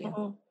there for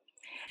you.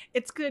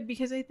 It's good,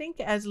 because I think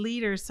as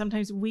leaders,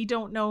 sometimes we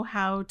don't know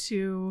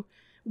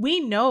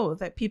we know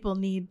that people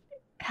need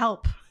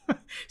help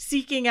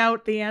seeking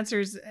out the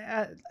answers.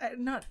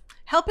 Not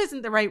help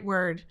isn't the right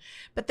word,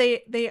 but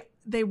they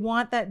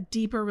want that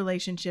deeper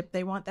relationship.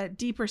 They want that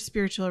deeper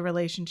spiritual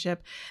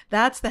relationship.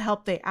 That's the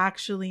help they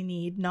actually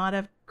need, not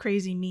a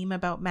crazy meme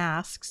about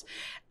masks.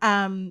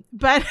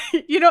 But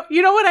you know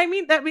what I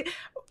mean?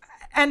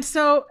 And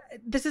so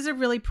this is a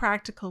really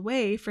practical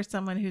way for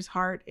someone whose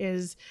heart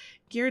is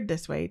geared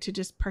this way to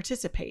just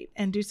participate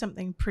and do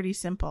something pretty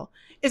simple.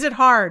 Is it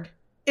hard?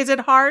 Is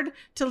it hard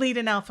to lead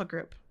an Alpha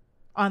group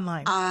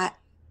online?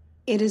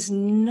 It is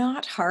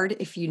not hard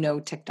if you know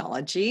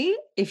technology.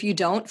 If you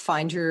don't,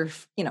 find your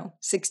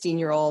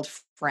 16-year-old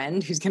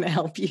friend who's going to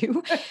help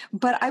you.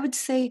 But I would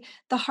say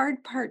the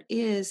hard part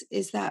is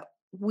that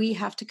we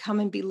have to come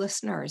and be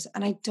listeners.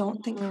 And I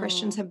don't think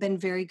Christians have been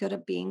very good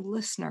at being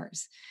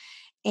listeners.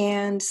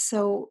 And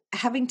so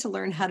having to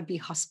learn how to be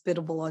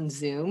hospitable on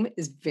Zoom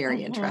is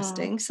very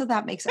interesting. So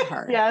that makes it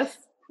hard. Yes.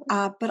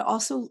 But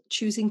also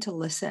choosing to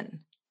listen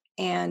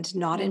and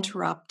not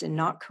interrupt and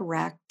not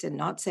correct and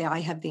not say,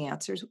 I have the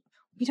answers.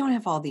 We don't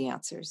have all the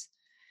answers.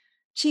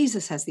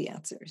 Jesus has the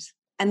answers.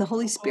 And the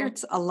Holy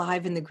Spirit's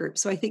alive in the group.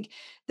 So I think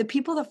the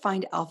people that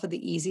find Alpha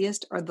the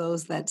easiest are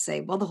those that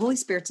say, well, the Holy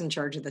Spirit's in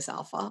charge of this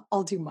Alpha.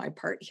 I'll do my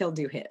part. He'll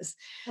do his.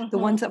 The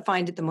ones that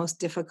find it the most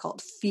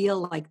difficult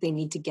feel like they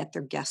need to get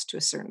their guests to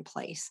a certain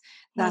place.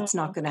 That's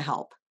not going to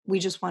help. We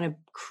just want to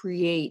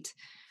create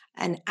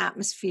an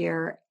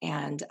atmosphere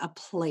and a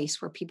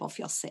place where people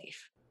feel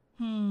safe.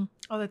 Oh,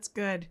 that's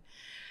good.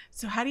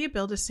 So how do you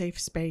build a safe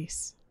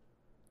space?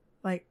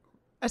 Like,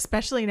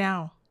 especially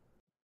now?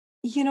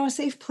 A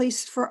safe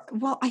place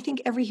I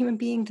think every human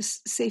being, the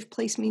safe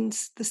place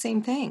means the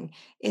same thing.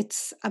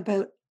 It's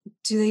about,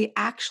 do they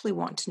actually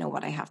want to know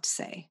what I have to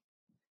say?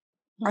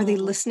 Are they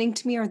listening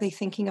to me? Are they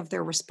thinking of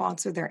their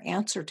response or their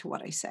answer to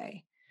what I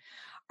say?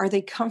 Are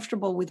they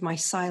comfortable with my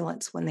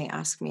silence when they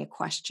ask me a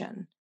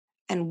question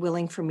and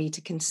willing for me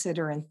to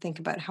consider and think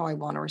about how I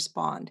want to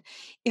respond?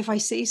 If I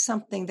say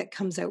something that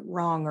comes out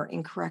wrong or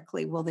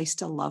incorrectly, will they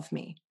still love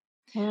me?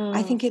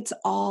 I think it's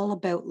all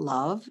about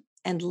love.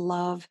 And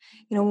love,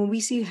 when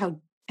we see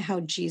how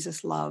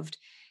Jesus loved,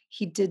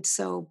 he did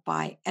so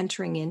by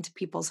entering into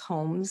people's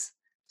homes.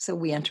 So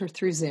we enter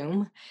through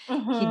Zoom.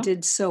 He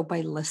did so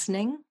by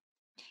listening.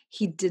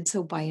 He did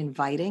so by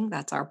inviting.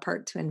 That's our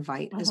part, to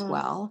invite as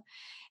well.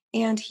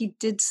 And he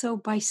did so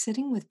by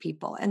sitting with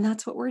people. And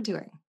that's what we're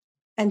doing.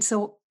 And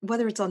so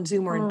whether it's on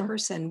Zoom or in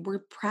person, we're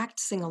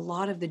practicing a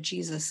lot of the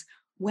Jesus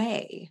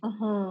way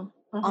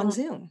on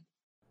Zoom.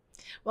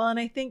 Well, and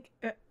I think,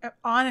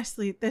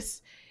 honestly,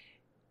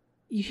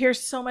 you hear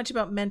so much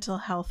about mental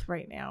health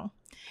right now.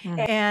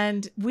 Mm.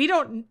 And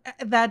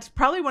that's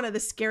probably one of the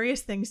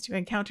scariest things to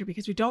encounter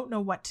because we don't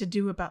know what to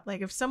do about,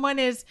 like, if someone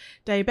is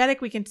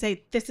diabetic, we can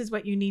say, this is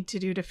what you need to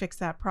do to fix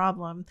that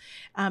problem.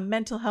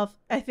 Mental health,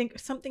 I think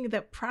something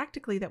that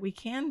practically that we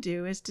can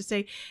do is to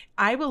say,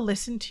 I will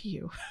listen to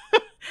you.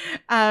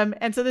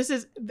 And so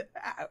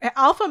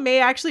Alpha may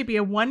actually be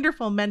a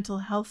wonderful mental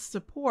health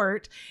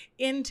support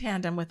in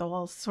tandem with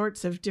all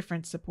sorts of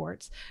different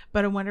supports,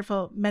 but a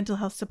wonderful mental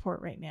health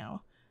support right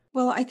now.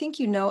 Well, I think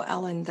you know,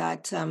 Ellen,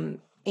 that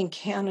in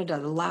Canada,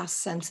 the last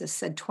census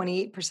said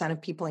 28%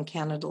 of people in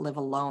Canada live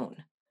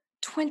alone.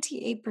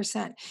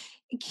 28%.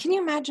 Can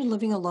you imagine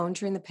living alone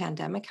during the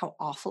pandemic? How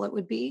awful it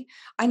would be.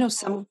 I know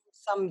some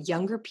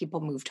younger people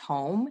moved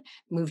home,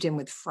 moved in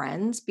with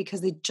friends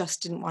because they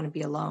just didn't want to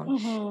be alone.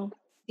 Mm-hmm.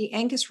 The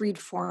Angus Reid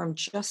Forum,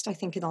 just I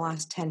think in the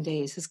last 10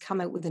 days, has come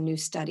out with a new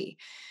study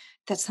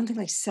that something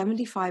like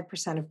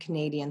 75% of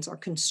Canadians are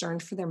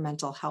concerned for their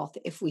mental health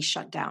if we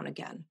shut down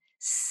again.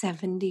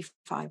 75%.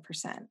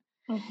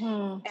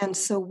 Mm-hmm. And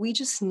so we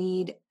just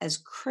need, as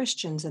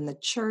Christians in the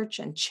church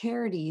and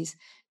charities,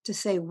 to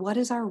say, what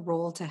is our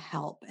role to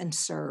help and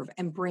serve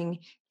and bring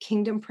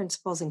kingdom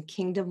principles and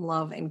kingdom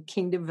love and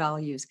kingdom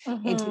values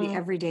into the Mm-hmm.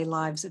 everyday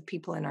lives of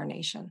people in our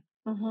nation?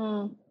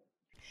 Mm-hmm.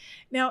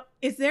 Now,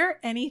 is there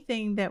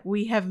anything that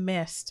we have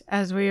missed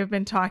as we have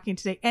been talking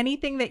today?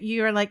 Anything that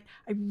you are like,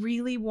 I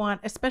really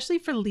want, especially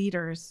for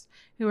leaders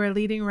who are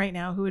leading right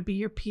now, who would be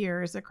your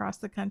peers across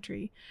the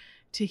country,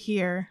 to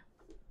hear?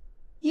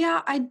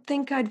 Yeah, I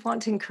think I'd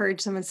want to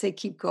encourage them and say,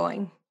 keep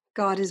going.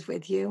 God is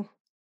with you.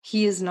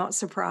 He is not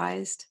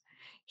surprised.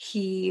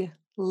 He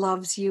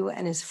loves you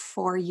and is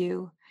for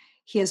you.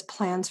 He has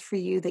plans for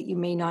you that you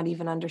may not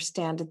even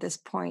understand at this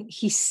point.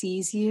 He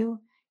sees you.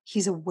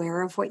 He's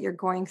aware of what you're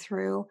going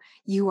through.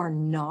 You are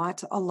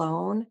not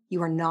alone.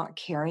 You are not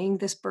carrying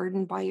this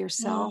burden by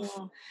yourself.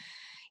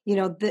 You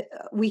know,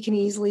 we can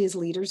easily as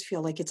leaders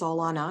feel like it's all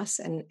on us.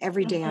 And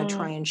every day I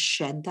try Mm-hmm. and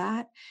shed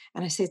that.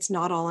 And I say, it's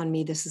not all on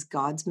me. This is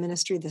God's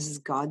ministry. This is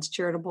God's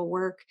charitable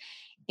work.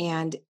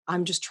 And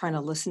I'm just trying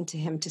to listen to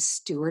him to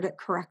steward it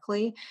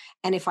correctly.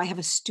 And if I have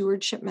a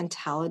stewardship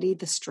mentality,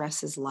 the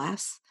stress is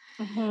less.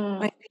 But I Mm-hmm.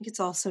 think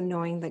it's also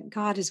knowing that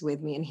God is with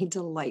me and he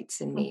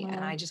delights in me. And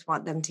Mm-hmm. I just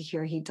want them to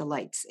hear he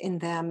delights in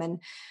them. And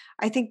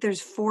I think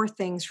there's four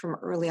things from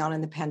early on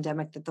in the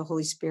pandemic that the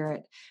Holy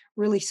Spirit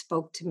really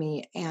spoke to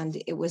me.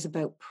 And it was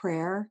about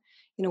prayer.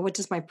 You know, what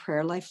does my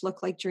prayer life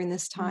look like during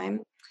this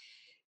time?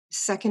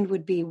 Second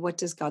would be, what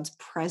does God's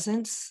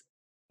presence,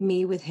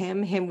 me with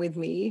him with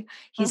me?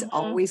 He's Mm-hmm.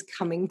 always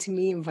coming to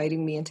me,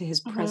 inviting me into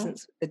his Mm-hmm.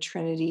 presence, the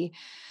Trinity.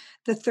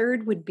 The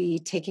third would be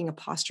taking a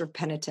posture of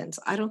penitence.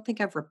 I don't think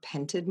I've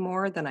repented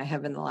more than I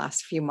have in the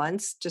last few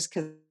months, just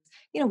because,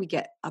 you know, we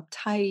get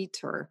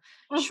uptight or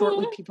short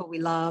with Mm-hmm. people we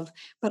love,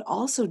 but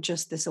also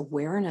just this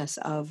awareness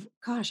of,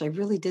 gosh, I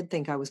really did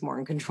think I was more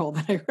in control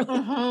than I really.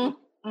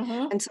 Mm-hmm.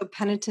 Mm-hmm. And so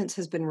penitence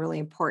has been really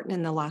important.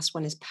 And the last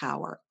one is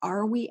power.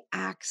 Are we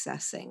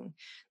accessing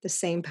the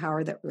same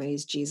power that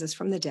raised Jesus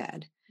from the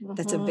dead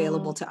that's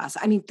available to us?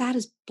 I mean, that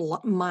is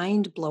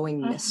mind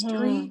blowing Mm-hmm.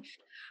 mystery,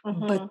 but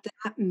Mm-hmm.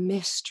 that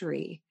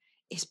mystery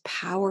is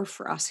power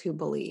for us who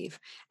believe.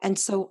 And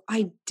so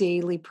I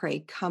daily pray,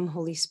 come,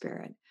 Holy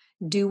Spirit,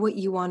 do what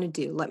you want to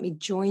do. Let me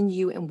join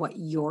you in what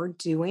you're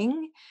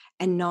doing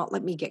and not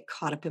let me get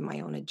caught up in my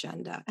own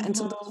agenda. And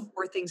so those Mm-hmm.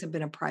 four things have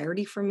been a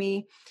priority for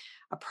me,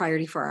 a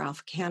priority for our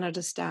Alpha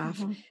Canada staff.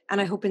 Mm-hmm.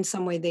 And I hope in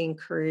some way they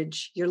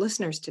encourage your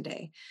listeners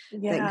today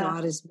that Yeah.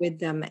 God is with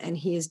them and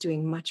he is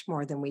doing much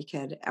more than we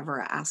could ever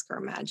ask or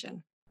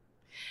imagine.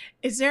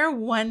 Is there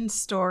one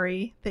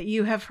story that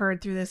you have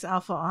heard through this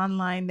Alpha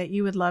Online that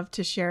you would love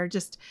to share?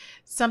 Just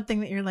something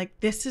that you're like,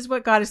 this is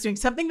what God is doing,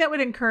 something that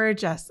would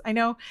encourage us. I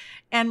know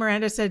Anne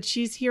Miranda said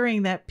she's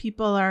hearing that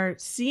people are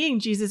seeing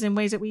Jesus in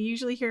ways that we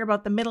usually hear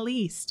about the Middle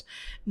East,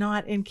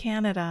 not in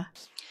Canada.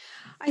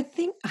 I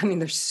mean,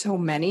 there's so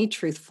many,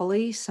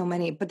 truthfully, so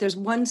many, but there's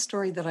one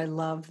story that I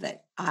love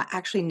that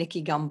actually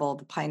Nicky Gumbel,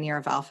 the pioneer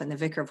of Alpha and the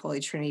vicar of Holy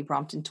Trinity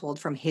Brompton, told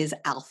from his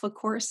Alpha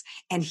course.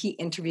 And he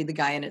interviewed the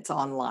guy and it's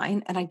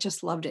online. And I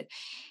just loved it.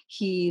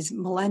 He's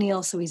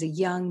millennial. So he's a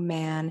young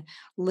man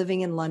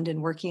living in London,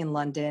 working in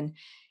London.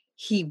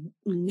 He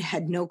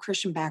had no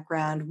Christian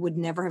background, would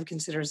never have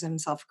considered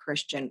himself a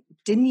Christian,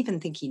 didn't even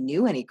think he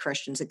knew any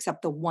Christians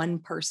except the one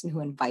person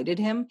who invited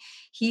him.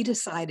 He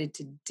decided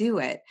to do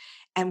it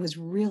and was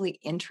really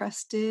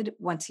interested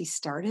once he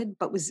started,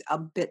 but was a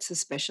bit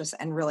suspicious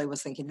and really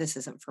was thinking, this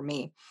isn't for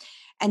me.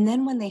 And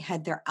then when they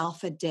had their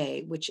Alpha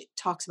Day, which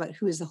talks about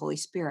who is the Holy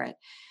Spirit,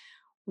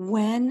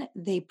 when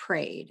they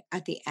prayed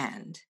at the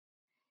end,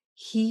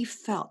 he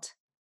felt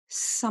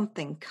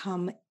something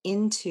come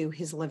into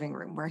his living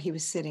room where he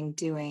was sitting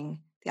doing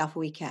the Alpha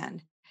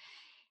Weekend.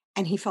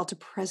 And he felt a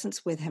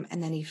presence with him.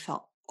 And then he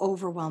felt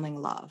overwhelming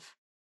love.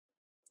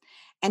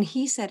 And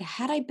he said,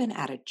 had I been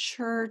at a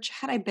church,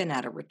 had I been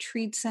at a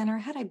retreat center,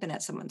 had I been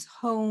at someone's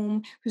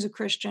home who's a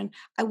Christian,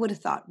 I would have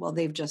thought, well,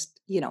 they've just,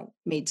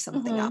 made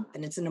something Mm-hmm. up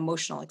and it's an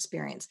emotional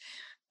experience.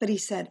 But he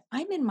said,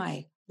 I'm in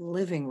my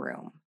living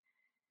room.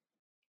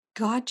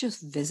 God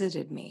just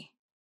visited me.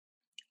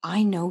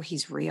 I know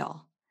he's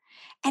real.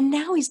 And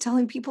now he's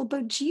telling people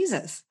about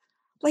Jesus.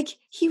 Like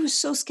he was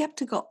so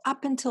skeptical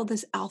up until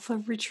this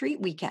Alpha retreat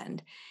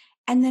weekend.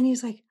 And then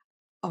he's like,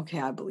 okay,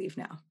 I believe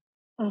now.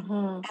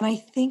 Mm-hmm. And I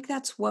think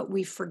that's what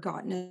we've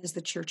forgotten as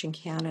the church in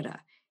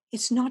Canada.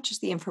 It's not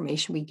just the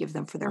information we give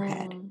them for their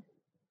head.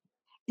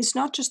 It's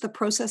not just the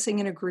processing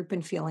in a group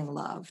and feeling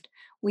loved.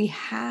 We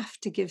have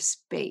to give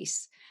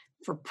space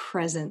for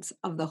presence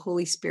of the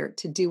Holy Spirit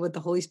to do what the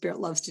Holy Spirit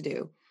loves to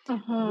do,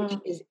 which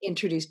is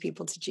introduce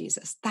people to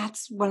Jesus.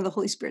 That's one of the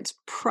Holy Spirit's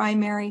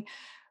primary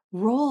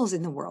roles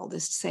in the world,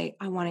 is to say,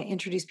 I want to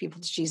introduce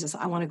people to Jesus.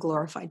 I want to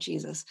glorify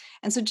Jesus.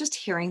 And so just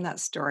hearing that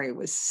story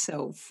was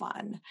so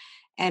fun,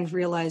 and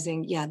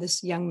realizing, yeah,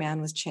 this young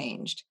man was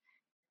changed.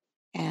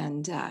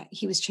 And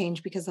he was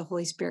changed because the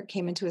Holy Spirit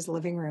came into his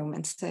living room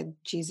and said,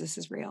 Jesus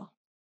is real.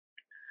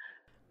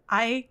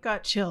 I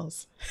got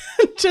chills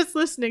just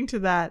listening to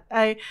that.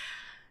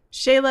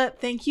 Shaila,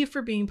 thank you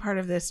for being part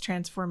of this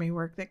transforming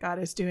work that God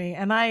is doing.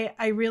 And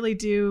I really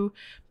do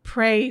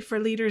pray for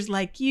leaders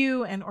like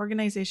you and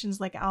organizations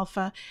like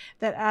Alpha,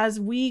 that as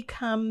we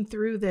come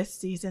through this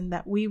season,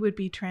 that we would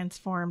be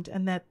transformed,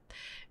 and that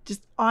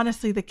just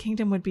honestly, the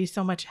kingdom would be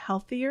so much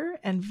healthier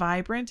and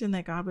vibrant, and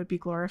that God would be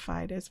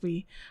glorified as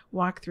we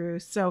walk through.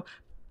 So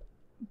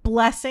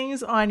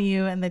blessings on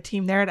you and the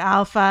team there at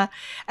Alpha.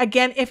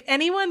 Again, if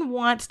anyone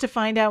wants to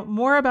find out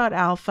more about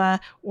Alpha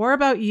or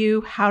about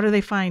you, how do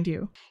they find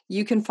you?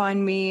 You can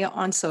find me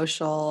on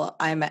social.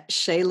 I'm at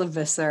Shaila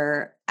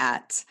Visser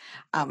at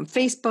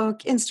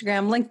Facebook,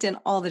 Instagram, LinkedIn,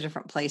 all the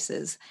different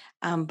places.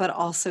 But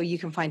also you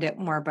can find out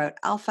more about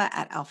Alpha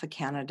at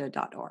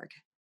alphacanada.org.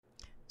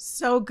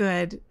 So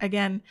good.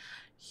 Again,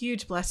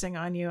 huge blessing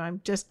on you.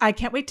 I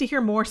can't wait to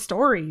hear more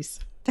stories.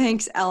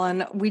 Thanks,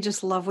 Ellen. We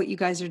just love what you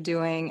guys are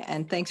doing.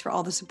 And thanks for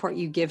all the support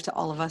you give to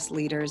all of us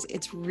leaders.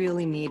 It's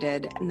really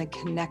needed. And the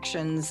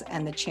connections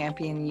and the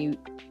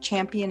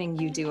championing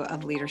you do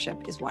of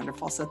leadership is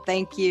wonderful. So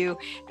thank you.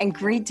 And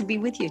great to be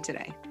with you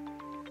today.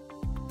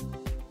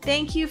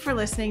 Thank you for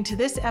listening to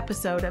this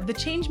episode of the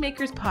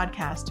Changemakers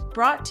podcast,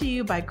 brought to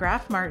you by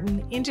Graf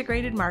Martin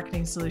Integrated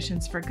Marketing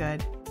Solutions for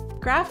Good.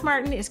 Graf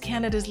Martin is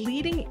Canada's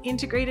leading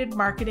integrated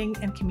marketing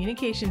and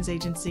communications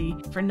agency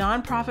for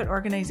nonprofit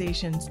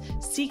organizations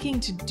seeking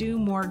to do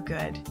more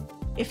good.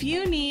 If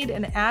you need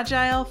an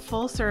agile,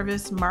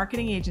 full-service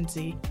marketing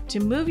agency to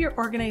move your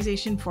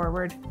organization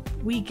forward,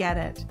 we get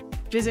it.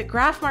 Visit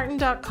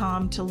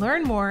grafmartin.com to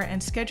learn more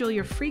and schedule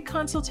your free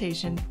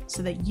consultation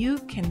so that you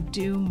can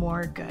do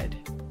more good.